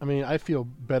 I mean, I feel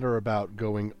better about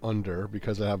going under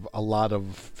because I have a lot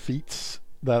of feats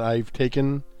that I've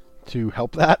taken to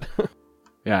help that.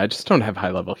 Yeah, I just don't have high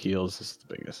level heals. This is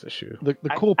the biggest issue. The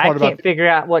cool I part about can't figure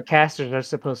out what casters are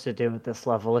supposed to do at this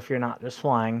level if you're not just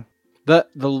flying. The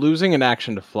losing an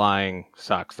action to flying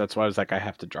sucks. That's why I was like, I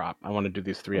have to drop. I want to do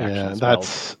these 3 action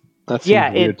spells. that's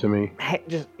Yeah, weird it- to me.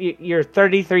 You're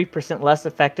 33% less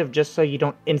effective just so you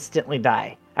don't instantly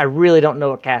die. I really don't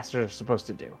know what casters are supposed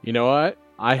to do. You know what?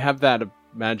 I have that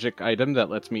magic item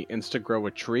that lets me insta grow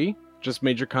a tree. Just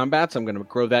major combats, I'm going to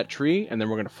grow that tree, and then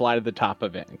we're going to fly to the top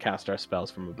of it and cast our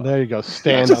spells from above. There you go.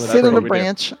 Stand on Just the sit on what a we do.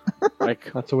 branch.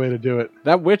 Like, That's the way to do it.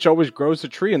 that witch always grows a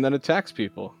tree and then attacks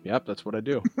people. Yep, that's what I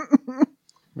do.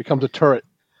 Becomes a turret.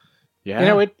 Yeah. You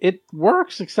know, it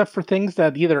works except for things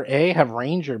that either A, have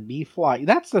range, or B, fly.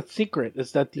 That's the secret,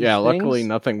 is that these luckily things,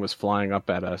 nothing was flying up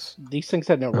at us. these things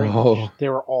had no range. Oh. They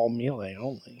were all melee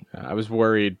only. I was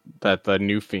worried that the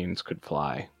new fiends could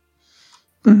fly.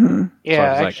 Hmm. Yeah, I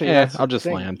was like, actually, eh, that's I'll the just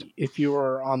thing. land. If you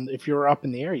were up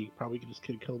in the air, you probably just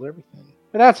could have killed everything.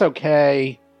 But that's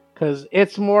okay, because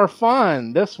it's more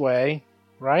fun this way,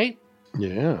 right?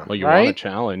 Yeah. Well, you Right? want a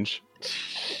challenge.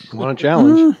 Want a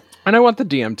challenge? And I want the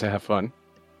DM to have fun.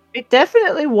 It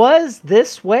definitely was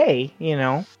this way, you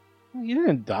know. You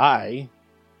didn't die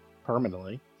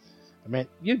permanently. I mean,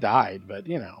 you died, but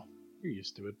you're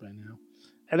used to it by now.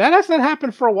 And that hasn't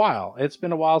happened for a while. It's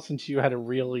been a while since you had a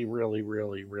really, really,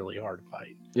 really, really hard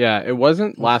fight. Yeah, it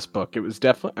wasn't last book. It was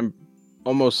definitely, I'm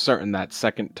almost certain that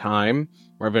second time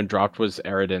where I've been dropped was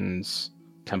Eridan's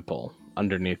temple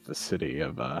underneath the city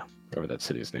of, whatever that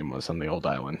city's name was on the old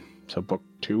island. So book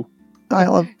 2.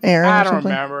 Isle of Air I or don't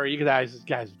something. remember. You guys have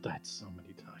died so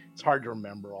many times. It's hard to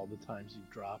remember all the times you've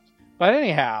dropped. But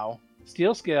anyhow,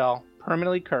 Steel Scale,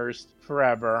 permanently cursed,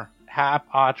 forever. Hap,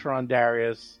 Atron,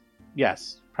 Darius.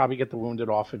 Yes, probably get the wounded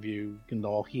off of you. You can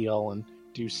all heal and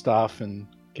do stuff and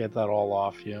get that all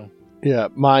off you. Yeah,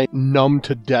 my numb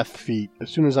to death feat. As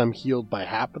soon as I'm healed by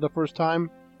half of the first time,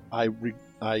 I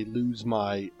lose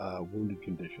my wounded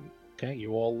condition. Okay,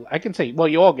 you all. I can say, well,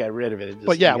 you all get rid of it. It just-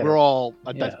 But yeah, you we're gotta- all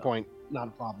at yeah. that point. Not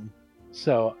a problem.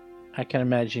 So I can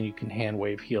imagine you can hand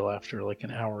wave heal after like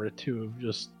an hour or two of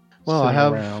just. Well, I sitting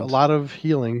have around. a lot of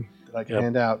healing that I can Yep.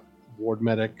 hand out. Ward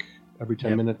medic every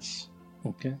 10 Yep. minutes.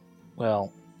 Okay.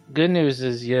 Well, good news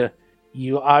is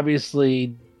you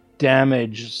obviously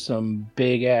damaged some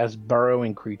big ass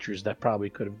burrowing creatures that probably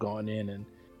could have gone in and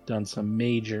done some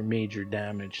major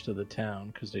damage to the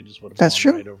town because they just would have That's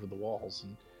gone true. right over the walls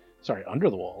and under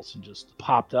the walls and just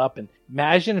popped up. And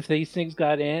imagine if these things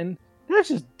got in. That's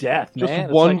just death, Just man.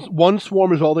 It's one like- one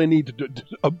swarm is all they need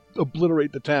to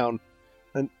obliterate the town.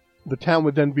 And the town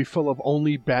would then be full of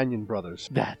only Banyan brothers.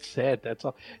 That's it. That's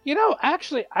all.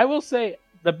 Actually, I will say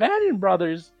the Banyan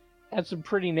brothers had some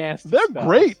pretty nasty. They're spells.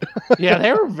 great. Yeah,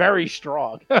 they were very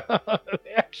strong.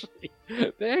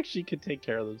 they actually could take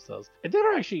care of themselves. And they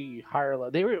were actually higher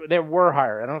level. They were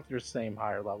higher. I don't know if they're the same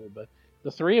higher level, but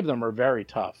the 3 of them are very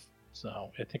tough.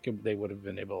 So I think they would have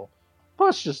been able.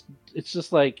 Plus, it's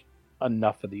just like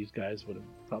enough of these guys would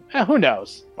have. Who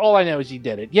knows? All I know is you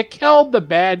did it. You killed the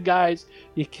bad guys.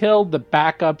 You killed the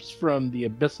backups from the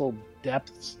abyssal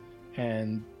depths.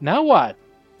 And now what?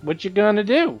 What you gonna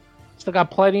do? Still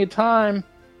got plenty of time.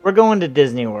 We're going to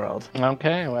Disney World.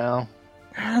 Okay, well.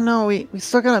 I don't know. We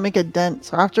still gotta make a dent.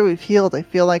 So after we've healed, I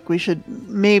feel like we should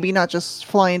maybe not just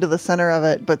fly into the center of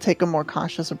it, but take a more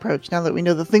cautious approach now that we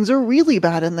know that things are really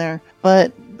bad in there.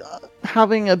 But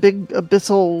having a big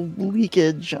abyssal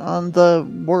leakage on the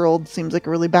world seems like a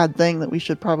really bad thing that we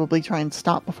should probably try and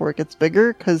stop before it gets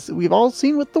bigger, because we've all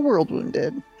seen what the world wound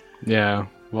did. Yeah,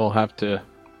 we'll have to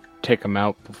take them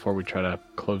out before we try to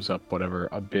close up whatever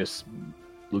abyss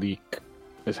leak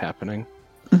is happening.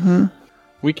 Mm-hmm.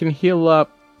 We can heal up.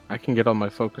 I can get all my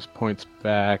focus points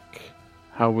back.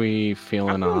 How we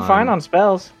feeling I'm on doing fine on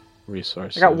spells.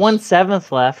 resources? I got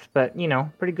 1/7 left, but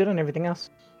pretty good on everything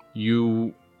else.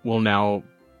 You will now,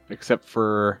 except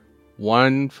for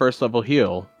one first level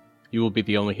heal, You will be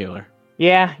the only healer.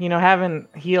 Yeah, having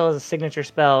heal as a signature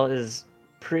spell is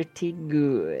pretty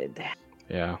good.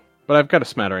 Yeah. But I've got a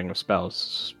smattering of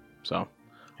spells, so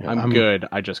Yeah, I'm good.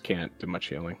 I just can't do much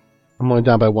healing. I'm only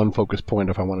down by one focus point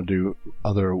if I want to do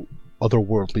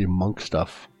otherworldly monk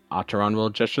stuff. Ataran will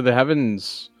gesture the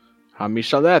heavens,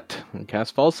 Hamishalet, and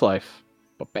cast False Life.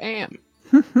 Ba-bam!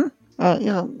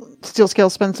 Steel Scale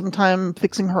spends some time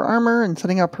fixing her armor and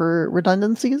setting up her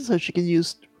redundancies so she could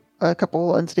use a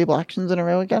couple unstable actions in a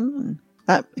row again. And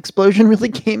that explosion really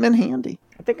came in handy.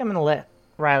 I think I'm going to let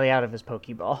Riley out of his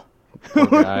Pokeball. Poor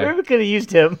guy. We could have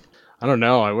used him. I don't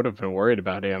know. I would have been worried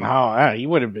about him. Oh, yeah, he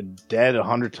would have been dead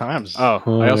 100 times. Oh,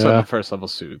 I also have a first level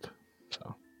soothe.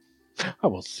 So Oh,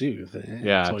 well, soothe.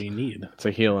 Yeah, That's all you need. it's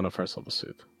a heal and a first level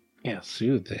soothe. Yeah,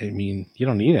 soothe. I mean, you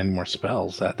don't need any more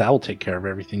spells. That will take care of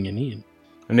everything you need.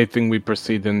 Anything we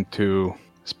proceed into,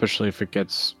 especially if it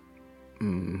gets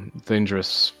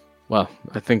dangerous, well,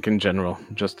 I think in general,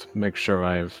 just make sure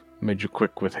I've made you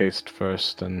quick with haste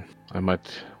first, and I might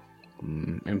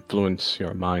influence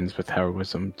your minds with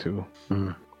heroism too,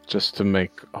 just to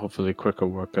make hopefully quicker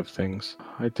work of things.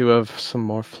 I do have some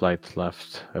more flight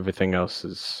left. Everything else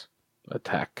is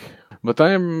attack. But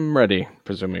I am ready,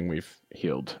 presuming we've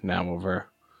healed now over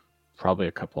probably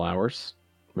a couple hours,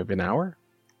 maybe an hour.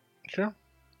 Sure.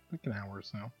 Like an hour or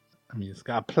so. I mean, it's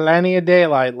got plenty of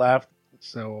daylight left.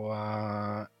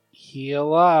 So,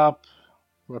 heal up.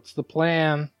 What's the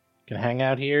plan? You can hang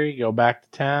out here. You go back to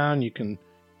town. You can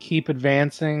keep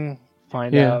advancing.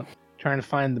 Find out. Trying to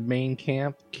find the main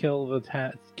camp. Kill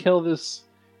this.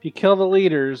 If you kill the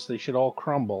leaders, they should all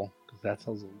crumble. Because that's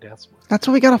how little deaths work. That's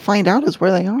what we gotta find out is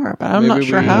where they are, but I'm not Maybe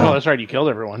sure we- Oh, how. that's right. You killed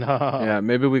everyone. Yeah,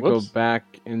 maybe we Whoops. go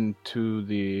back into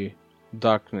the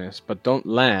darkness, but don't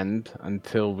land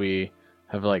until we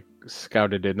have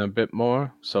scouted in a bit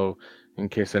more. So in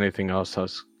case anything else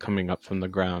is coming up from the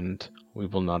ground, we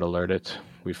will not alert it.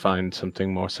 We find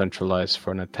something more centralized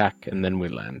for an attack, and then we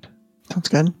land. Sounds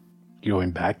good. You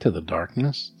going back to the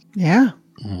darkness? Yeah.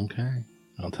 Okay.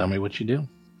 Well, tell me what you do.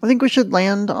 I think we should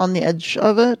land on the edge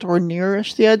of it or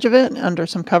nearish the edge of it under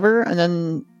some cover and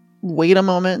then wait a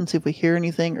moment and see if we hear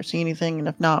anything or see anything. And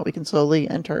if not, we can slowly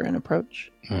enter and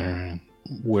approach. All right.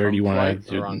 Where do you want Flight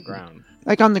to or on ground?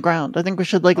 Like on the ground. I think we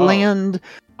should Oh. land.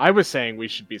 I was saying we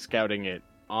should be scouting it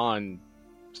on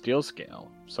steel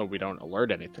scale, so we don't alert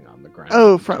anything on the ground.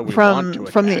 Oh, until we from want to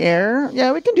from the attack. air.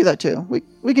 Yeah, we can do that too.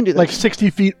 We can do that. Like 60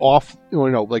 feet off,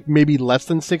 like maybe less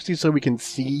than 60 so we can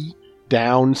see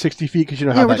down 60 feet because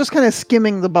yeah, how we're that... just kind of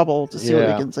skimming the bubble to see what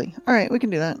Yeah. we can see. All right, we can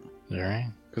do that. All right.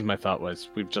 Because my thought was,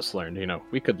 we've just learned,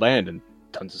 we could land and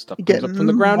tons of stuff Get comes up from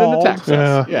the ground and mauled. attacks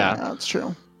us. Yeah. That's true.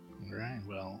 All right.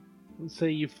 Well, let's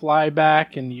say you fly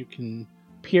back and you can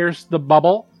pierce the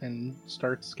bubble and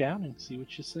start scouting. See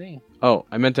what you see. Oh,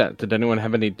 I meant that. Did anyone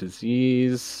have any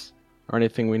disease or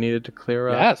anything we needed to clear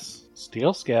up? Yes.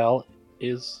 Steel Scale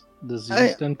is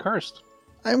diseased and cursed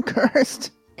I'm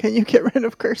cursed. Can you get rid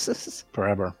of curses?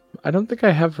 forever. I don't think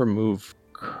I have remove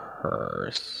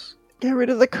curse. Get rid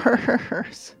of the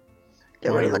curse.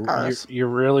 Get rid of the curse. You're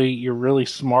really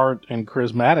smart and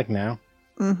charismatic now.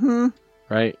 Mm-hmm.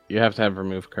 Right? You have to have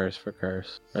remove curse for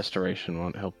curse. Restoration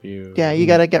won't help you. Yeah, you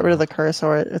gotta get rid of the curse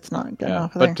or it's not good Yeah,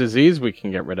 enough. but disease we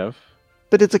can get rid of.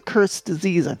 But it's a cursed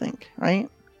disease, I think, right?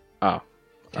 Oh,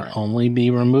 Can Alright. only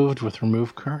be removed with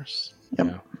remove curse. Yep.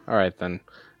 yeah. All right then.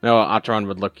 No, Atron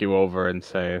would look you over and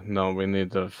say, "No, we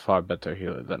need a far better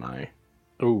healer than I,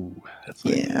 Ooh, that's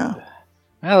not Yeah. good.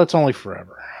 Well, it's only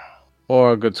forever.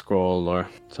 or a good scroll or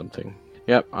something."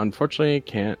 Yep. Unfortunately,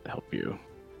 can't help you.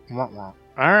 Wah, wah.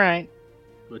 All right.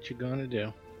 What you gonna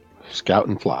do? Scout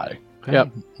and fly. Okay, Yep.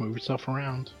 Move yourself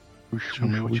around. Show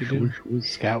me what you do.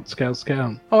 Scout, scout,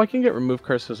 scout. Oh, I can get remove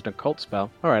curse as an occult spell.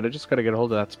 All right, I just got to get a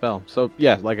hold of that spell. So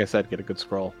yeah, like I said, get a good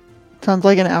scroll. Sounds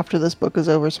like an after this book is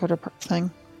over sort of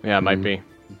thing. Yeah, it might Mhm. be.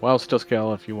 Well, still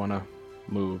scale if you want to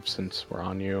move since we're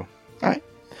on you.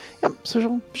 Yep,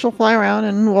 so she'll fly around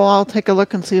and we'll all take a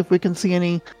look and see if we can see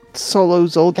any solo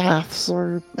Zolgaths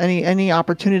or any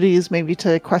opportunities maybe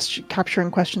to capture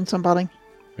and question somebody.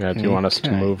 Yeah, do you want us to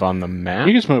Okay. move on the map?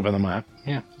 You just move on the map.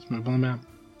 Yeah, just move on the map.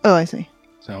 Oh, I see.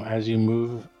 So as you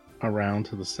move around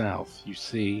to the south, you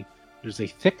see there's a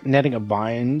thick netting of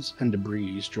vines and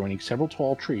debris joining several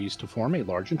tall trees to form a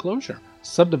large enclosure,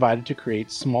 subdivided to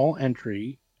create small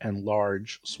entry and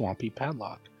large swampy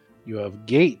padlock. You have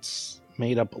gates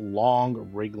made up long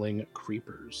wriggling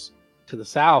creepers. To the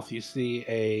south, you see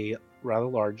a rather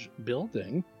large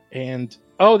building, and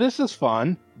oh, this is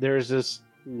fun. There's this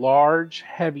large,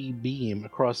 heavy beam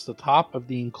across the top of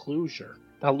the enclosure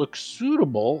that looks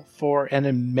suitable for an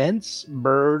immense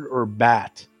bird or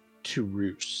bat to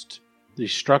roost. The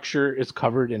structure is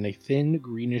covered in a thin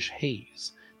greenish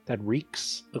haze that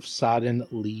reeks of sodden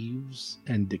leaves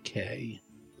and decay.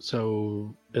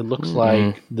 So it looks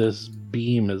like this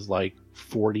beam is like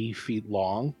 40 feet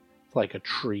long. It's like a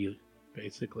tree,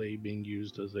 basically, being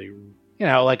used as a,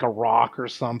 like a rock or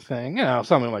something.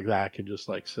 Something like that could just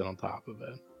like sit on top of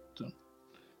it. So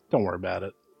don't worry about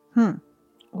it.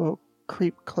 We'll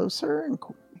creep closer and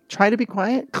try to be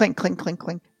quiet. Clink, clink, clink,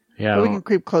 clink. Yeah, Or we can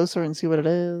creep closer and see what it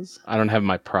is. I don't have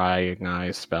my prying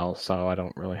eye spell, so I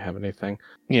don't really have anything.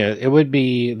 Yeah, it would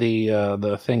be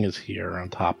the thing is here on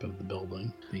top of the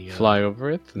building. The Fly over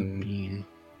it and beam.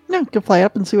 No, you can fly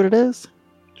up and see what it is.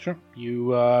 Sure.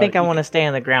 You I think I want to stay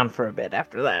on the ground for a bit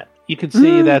after that. You can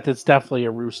see that it's definitely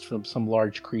a roost from some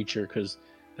large creature because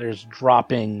there's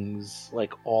droppings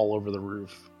like all over the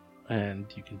roof, and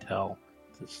you can tell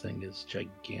this thing is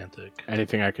gigantic.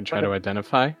 anything I can try to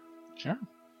identify. Sure.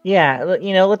 Yeah,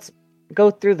 let's go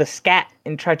through the scat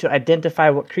and try to identify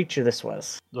what creature this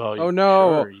was. Oh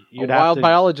no! Sure. A You'd have wild to-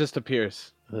 biologist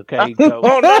appears. Okay, go.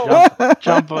 Oh,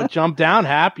 no! jump down,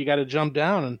 Hap. You got to jump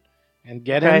down and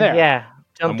get in Okay, there. yeah.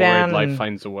 I'm Jump down. worried life and-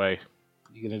 finds a way.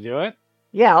 You gonna do it?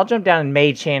 Yeah, I'll jump down and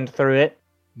mage hand through it.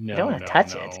 No, don't wanna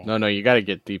touch it. No, you got to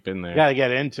get deep in there. You gotta get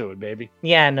into it, baby.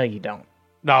 Yeah, no, you don't.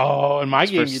 No, in my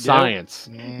It's game for you science.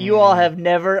 do. You all have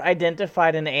never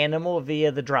identified an animal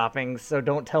via the droppings, so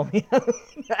don't tell me.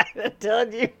 I'm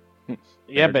telling you.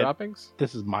 Yeah, Bear but droppings.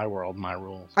 this is my world, my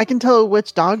rules. I can tell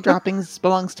which dog droppings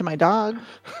belongs to my dog,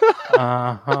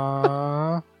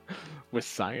 With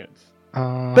science.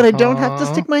 but I don't have to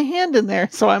stick my hand in there,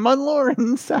 so I'm on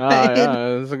Lauren's Ah, side.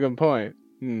 yeah, that's a good point.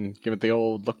 Give it the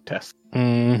old look test.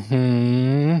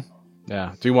 Mm-hmm.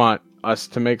 Yeah. Do you want us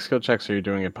to make skill checks, or are you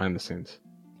doing it behind the scenes?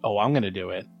 Oh, I'm gonna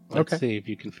do it. Let's Okay. see if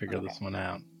you can figure this one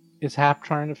out. Is Hap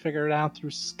trying to figure it out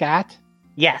through scat?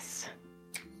 Yes.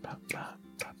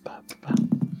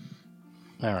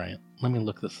 All right, let me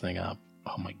look this thing up.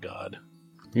 Oh my god.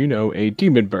 A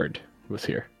demon bird was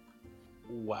here.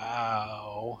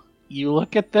 Wow. You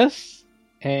look at this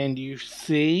and you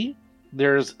see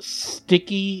there's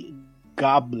sticky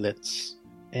goblets,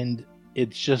 and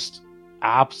it's just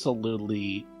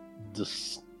absolutely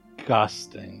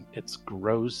disgusting. It's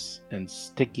gross and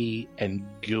sticky and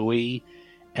gooey,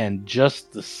 and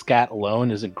just the scat alone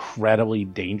is incredibly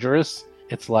dangerous.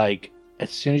 It's like as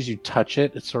soon as you touch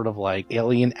it, it's sort of like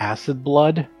alien acid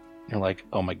blood. You're like,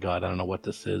 oh my god, I don't know what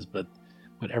this is, but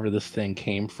whatever this thing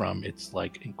came from, it's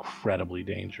like incredibly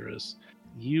dangerous.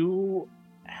 You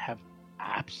have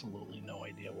absolutely no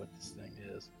idea what this thing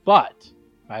is. But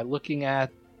by looking at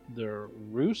the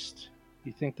roost,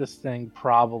 you think this thing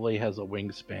probably has a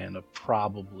wingspan of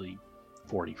probably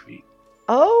 40 feet.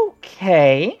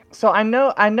 Okay. So I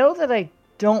know that I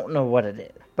don't know what it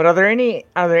is. But are there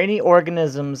any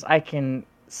organisms I can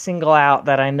single out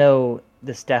that I know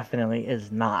this definitely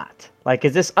is not? Like,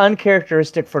 is this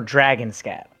uncharacteristic for dragon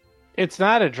scat? It's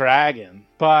not a dragon,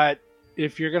 but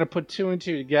if you're going to put two and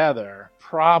two together,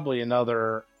 probably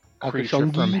another creature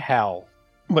from Akashongi? hell.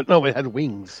 But no, it had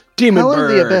wings. Demon Hell of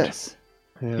bird. the abyss.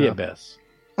 The abyss.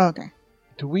 Okay.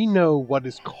 Do we know what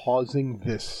is causing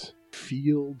this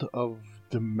field of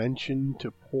dimension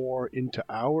to pour into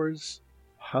ours?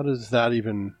 How does that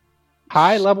even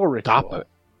High level ritual. stop it?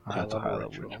 That's a High-level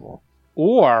high-level ritual.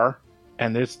 Or,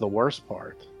 and this is the worst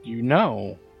part,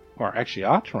 or actually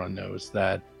Atron knows,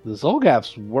 that the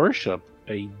Zolgaths worship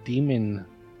a demon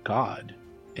god.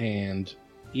 And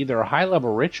either a high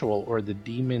level ritual or the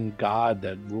demon god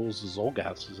that rules the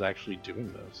Zolgaths is actually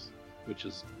doing this.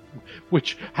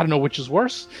 Which, I don't know which is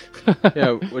worse.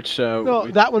 Yeah, which No,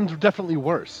 that one's definitely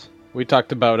worse. we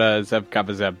talked about Zeb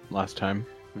Gabazeb last time.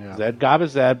 Yeah. Zeb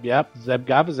Gabazeb, yep. Zeb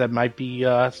Gabazeb might be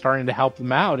starting to help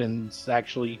them out, and it's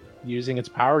actually using its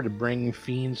power to bring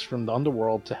fiends from the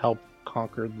underworld to help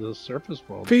conquer the surface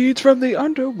world. Feeds from the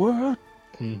underworld.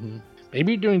 Mm-hmm.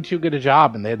 Maybe you're doing too good a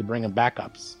job, and they had to bring in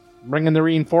backups. Bring in the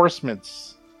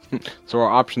reinforcements. So our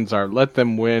options are let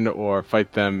them win or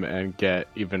fight them and get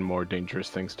even more dangerous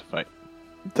things to fight.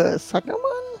 The second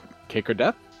one? Cake or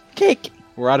death? Cake.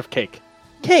 We're out of cake.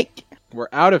 Cake. We're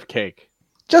out of cake.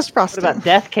 Just What frosting. about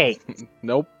death cake?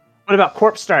 Nope. What about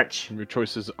corpse starch? Your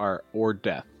choices are or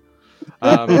death.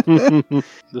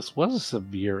 This was a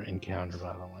severe encounter,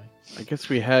 by the way. I guess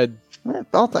we head It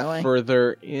felt that way.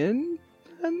 further in.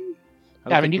 Then?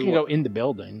 Yeah, I mean, you can go in the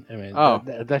building. I mean, Oh.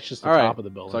 that's just the All right. top of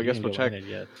the building. So I You guess can't we'll go in check. it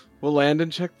yet. We'll land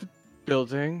and check the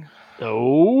building.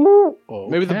 Oh,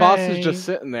 Maybe the boss is okay. just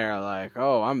sitting there like,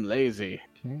 oh, I'm lazy.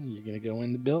 Okay, you're gonna go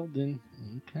in the building.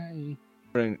 Okay.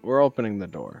 We're opening the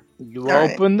door. You All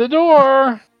right. open the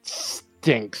door.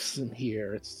 Stinks in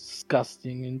here. It's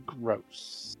disgusting and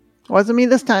gross. Wasn't me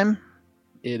this time.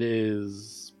 It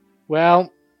is,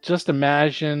 well, just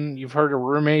imagine you've heard of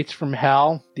roommates from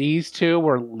hell. These two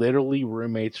were literally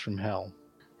roommates from hell.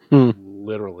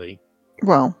 Literally.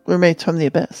 Well, roommates from the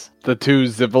abyss. The two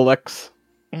Zivalex.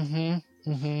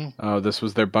 Mm-hmm. Oh, this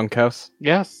was their bunkhouse?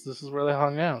 Yes, this is where they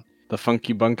hung out. The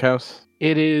funky bunkhouse?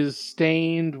 It is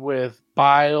stained with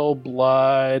bile,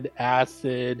 blood,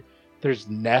 acid. There's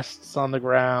nests on the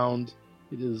ground.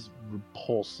 It is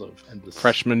repulsive and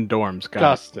Freshman dorms, got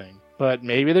disgusting. But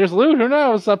maybe there's loot. Who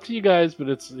knows? It's up to you guys. But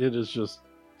it is just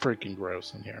freaking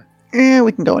gross in here.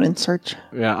 We can go in and search. it.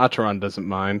 Yeah, Atron doesn't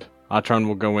mind. Atron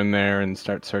will go in there and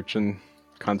start searching,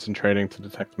 concentrating to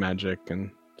detect magic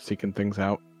and seeking things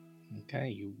out. Okay,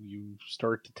 you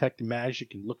start detecting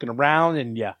magic and looking around,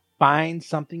 and you find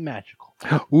something magical.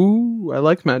 Ooh, I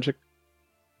like magic.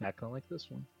 Not gonna like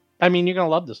this one. I mean, you're gonna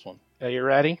love this one. Are you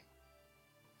ready?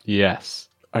 Yes.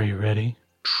 Are you ready?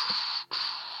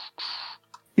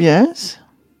 Yes?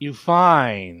 You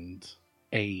find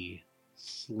a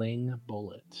sling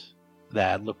bullet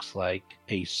that looks like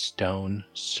a stone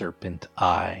serpent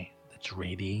eye that's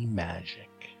radiating magic.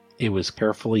 It was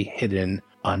carefully hidden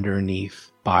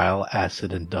underneath bile,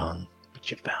 acid, and dung, but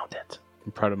you found it.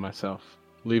 I'm proud of myself.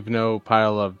 Leave no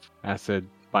pile of acid,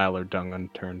 bile, or dung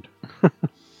unturned.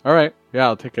 All right. Yeah,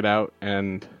 I'll take it out.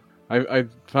 And I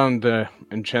found the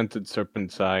enchanted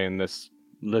serpent's eye in this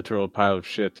literal pile of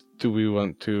shit. Do we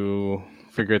want to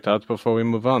figure it out before we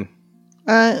move on?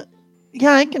 Yeah,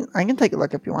 I can take a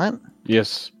look if you want.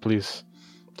 Yes, please.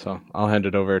 So I'll hand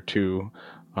it over to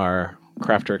our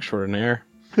crafter extraordinaire.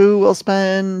 Who will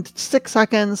spend 6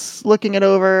 seconds looking it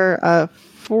over,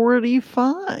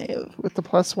 45 with the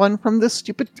 +1 from this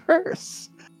stupid curse.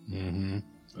 Mm-hmm.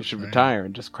 You should retire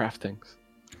and just craft things.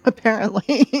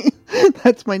 Apparently.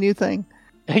 That's my new thing.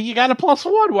 Hey, you got a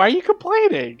 +1. Why are you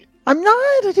complaining? I'm not.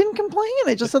 I didn't complain.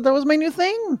 I just said that was my new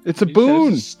thing. It's a You said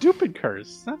boon. it's a stupid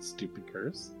curse. Not stupid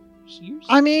curse.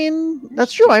 I mean,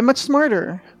 that's true. I'm much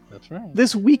smarter. That's right.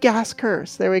 This weak-ass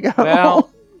curse. There we go.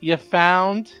 Well, you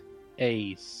found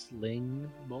a sling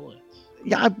bullet.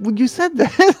 yeah, you said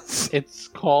this. It's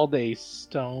called a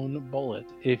stone bullet.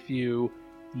 If you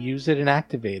use it and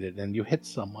activate it and you hit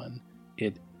someone,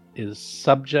 it is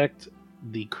subject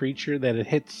the creature that it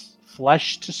hits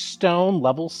flesh to stone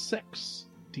level 6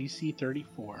 DC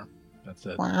 34. That's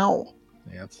it. Wow.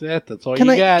 That's it. That's all Can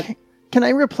you I get. can I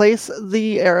replace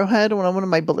the arrowhead on one of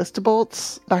my ballista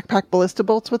bolts, backpack ballista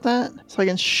bolts, with that, so I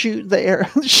can shoot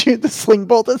the sling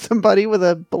bolt at somebody with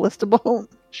a ballista bolt?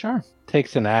 Sure.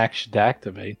 Takes an action to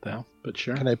activate though, but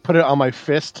sure. Can I put it on my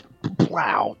fist?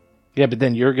 Wow. Yeah, but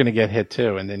then you're gonna get hit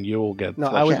too, and then you'll get. No,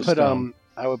 flesh I would to put stone.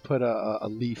 a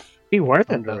leaf Be worth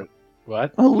it under though. it.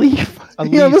 What? A leaf. A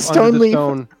You have leaf a stone under the leaf.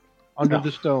 stone, under No.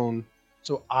 the stone,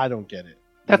 so I don't get it.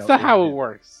 That's not how it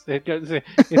works. It goes.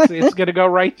 It's gonna go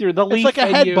right through the leaf. It's like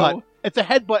a and headbutt. you- It's a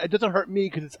headbutt. It doesn't hurt me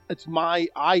because it's my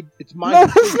eye. It's my. No.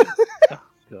 decision.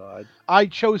 God. I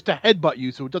chose to headbutt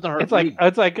you, so it doesn't hurt It's me.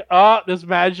 like this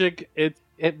magic.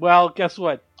 Well, guess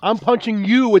what? I'm punching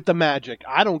you with the magic.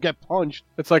 I don't get punched.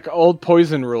 It's like old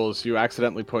poison rules. You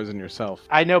accidentally poison yourself.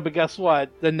 I know, but guess what?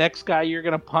 The next guy you're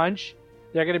gonna punch,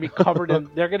 they're gonna be covered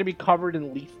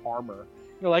in leaf armor.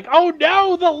 You're like, oh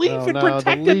no, the leaf Oh, it no, the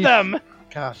protected leaf. them,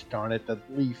 Gosh darn it, the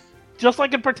leaf. just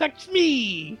like it protects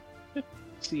me.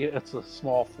 See, it's a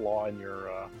small flaw in your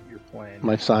plan.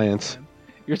 My science.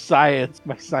 Your science,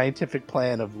 my scientific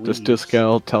plan of Does leaves.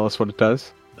 Discal tell us what it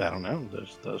does? I don't know.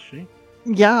 Does she?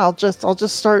 Yeah, I'll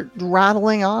just start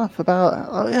rattling off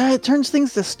about it turns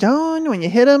things to stone when you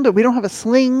hit them, but we don't have a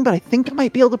sling. But I think I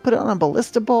might be able to put it on a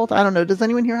ballista bolt. I don't know. Does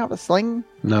anyone here have a sling?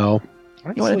 No.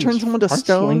 You wanna turn someone to aren't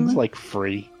stone? Slings like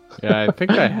free. Yeah, I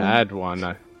think I had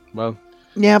one. Well,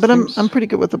 Yeah, but Seems- I'm pretty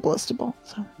good with the ballista bolt.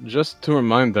 So. just to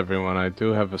remind everyone, I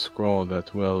do have a scroll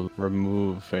that will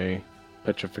remove a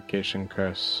petrification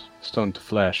curse, stone to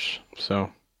flesh. So,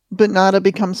 But not a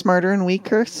become smarter and weak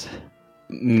curse.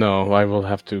 no, I will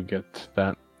have to get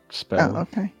that spell. Oh,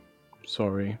 okay.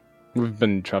 Sorry. We've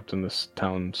been trapped in this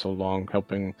town so long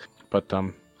helping, but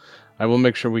I will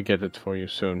make sure we get it for you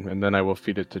soon, and then I will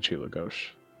feed it to Chilagosh.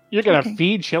 You're gonna Okay.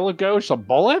 feed Chilagosh a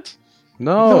bullet?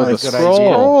 No, the it's a good scroll.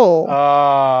 idea. scroll.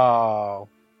 Oh.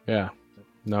 Yeah.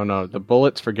 No, the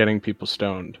bullet's for getting people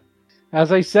stoned.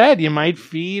 As I said, you might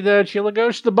feed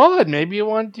Chilagosh the bullet. Maybe you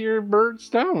want your bird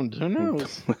stoned. Who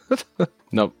knows?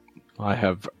 Nope. I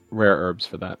have rare herbs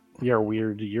for that. You're a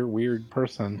weird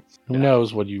person. Who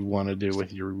knows what you want to do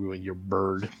with your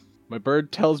bird? My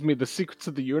bird tells me the secrets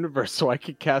of the universe so I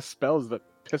can cast spells that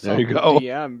piss There off you the go.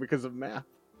 DM because of math.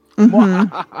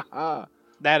 Mhm.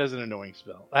 That is an annoying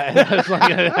spell. That's like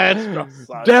that spell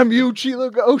sucks. Damn you,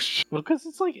 Chila Ghost! Well, because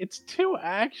it's like it's 2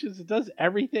 actions. It does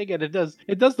everything, and it does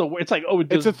the. It's like it It's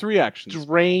does a 3 actions.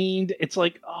 drained. It's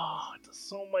like it does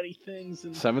so many things.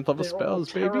 And 7th level they're all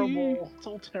spells, baby. terrible. It's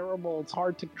all terrible. It's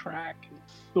hard to track.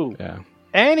 Ooh. Yeah.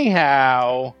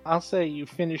 Anyhow, I'll say you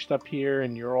finished up here,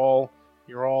 and you're all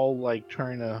like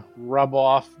trying to rub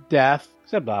off death,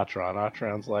 except Atron.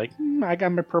 Atron's like, I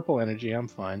got my purple energy. I'm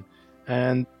fine.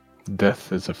 And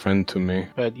Death is a friend to me.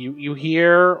 but you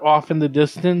hear off in the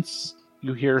distance,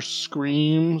 you hear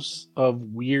screams of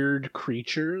weird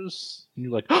creatures, and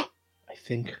you're like, I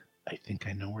think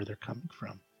I know where they're coming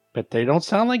from. But they don't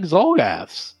sound like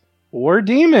Zolgaths or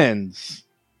demons.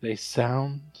 They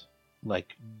sound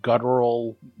like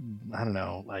guttural,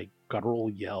 guttural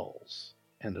yells,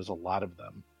 and there's a lot of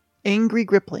them. Angry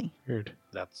Gripply. Weird.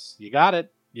 You got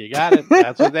it.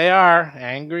 That's what they are.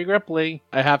 Angry Gripply.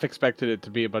 I half expected it to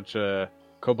be a bunch of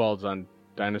kobolds on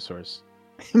dinosaurs.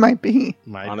 It might be.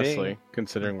 Might honestly, be.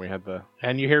 considering we had the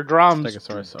And you hear drums.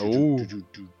 Stegosaurus. Oh,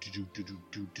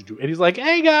 And he's like,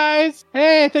 hey guys!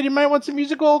 Hey, I thought you might want some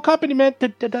musical accompaniment.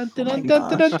 gosh.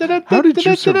 how did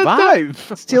you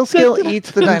survive? Steel Scale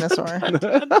eats the dinosaur.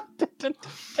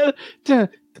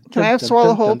 Can I have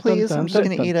swallow whole, please? I'm just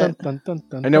gonna eat it.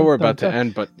 I know we're about to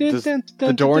end, but does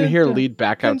the door in here lead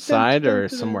back outside or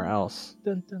somewhere else?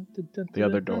 The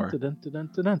other door.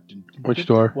 Which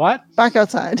door? What? Back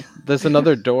outside. There's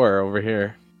another door over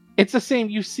here. It's the same.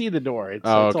 You see the door. It's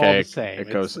Oh, all okay. the same. It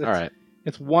goes. It's, All right.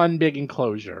 It's one big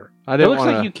enclosure. I It didn't looks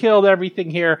want like you killed everything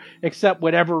here except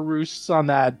whatever roosts on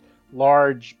that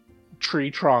large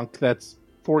tree trunk that's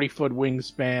 40-foot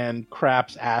wingspan,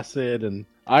 craps acid, and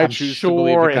I I'm choose sure to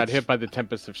believe it got it's- hit by the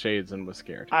Tempest of Shades and was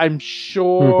scared. I'm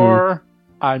sure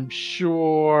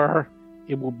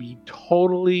it will be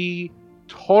totally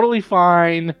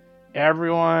fine.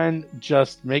 Everyone,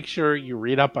 just make sure you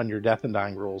read up on your death and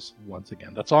dying rules once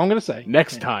again. That's all I'm going to say.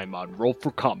 Next time on Roll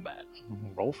for Combat.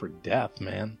 Roll for death,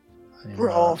 man.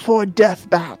 Roll for Death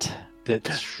Bat.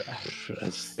 It's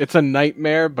It's a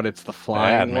nightmare, but it's the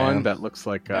flying Bad, one man. that looks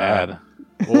like bad.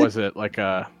 what was it? Like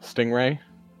a stingray?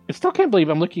 I still can't believe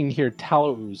I'm looking here.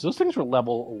 Tallow ooze. Those things were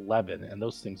level 11, and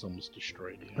those things almost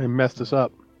destroyed you. They messed us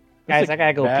up. Guys, I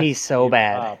gotta go Messed pee so you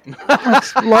bad. up.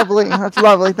 That's lovely. That's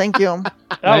lovely. Thank you. Oh,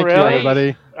 Thank really? you,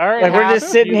 everybody. All right, Like we're Hap, just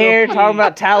sitting you go here pee. talking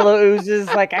about tallow oozes.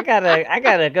 Like I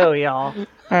gotta go, y'all. All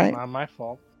right. Not my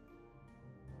fault.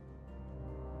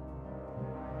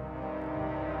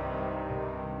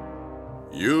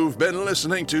 You've been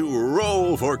listening to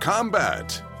Roll for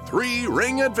Combat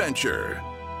 3-Ring Adventure,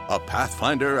 a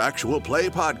Pathfinder actual play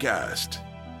podcast.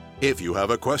 If you have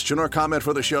a question or comment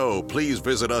for the show, please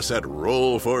visit us at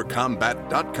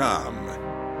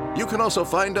rollforcombat.com. You can also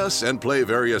find us and play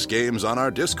various games on our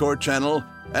Discord channel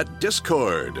at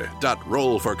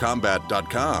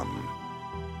discord.rollforcombat.com.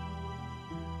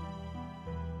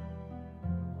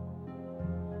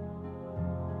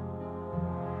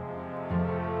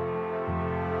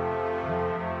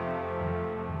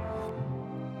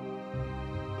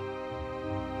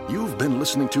 You've been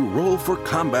listening to Roll for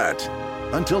Combat.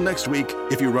 Until next week,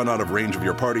 if you run out of range of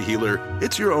your party healer,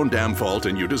 it's your own damn fault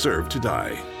and you deserve to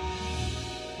die.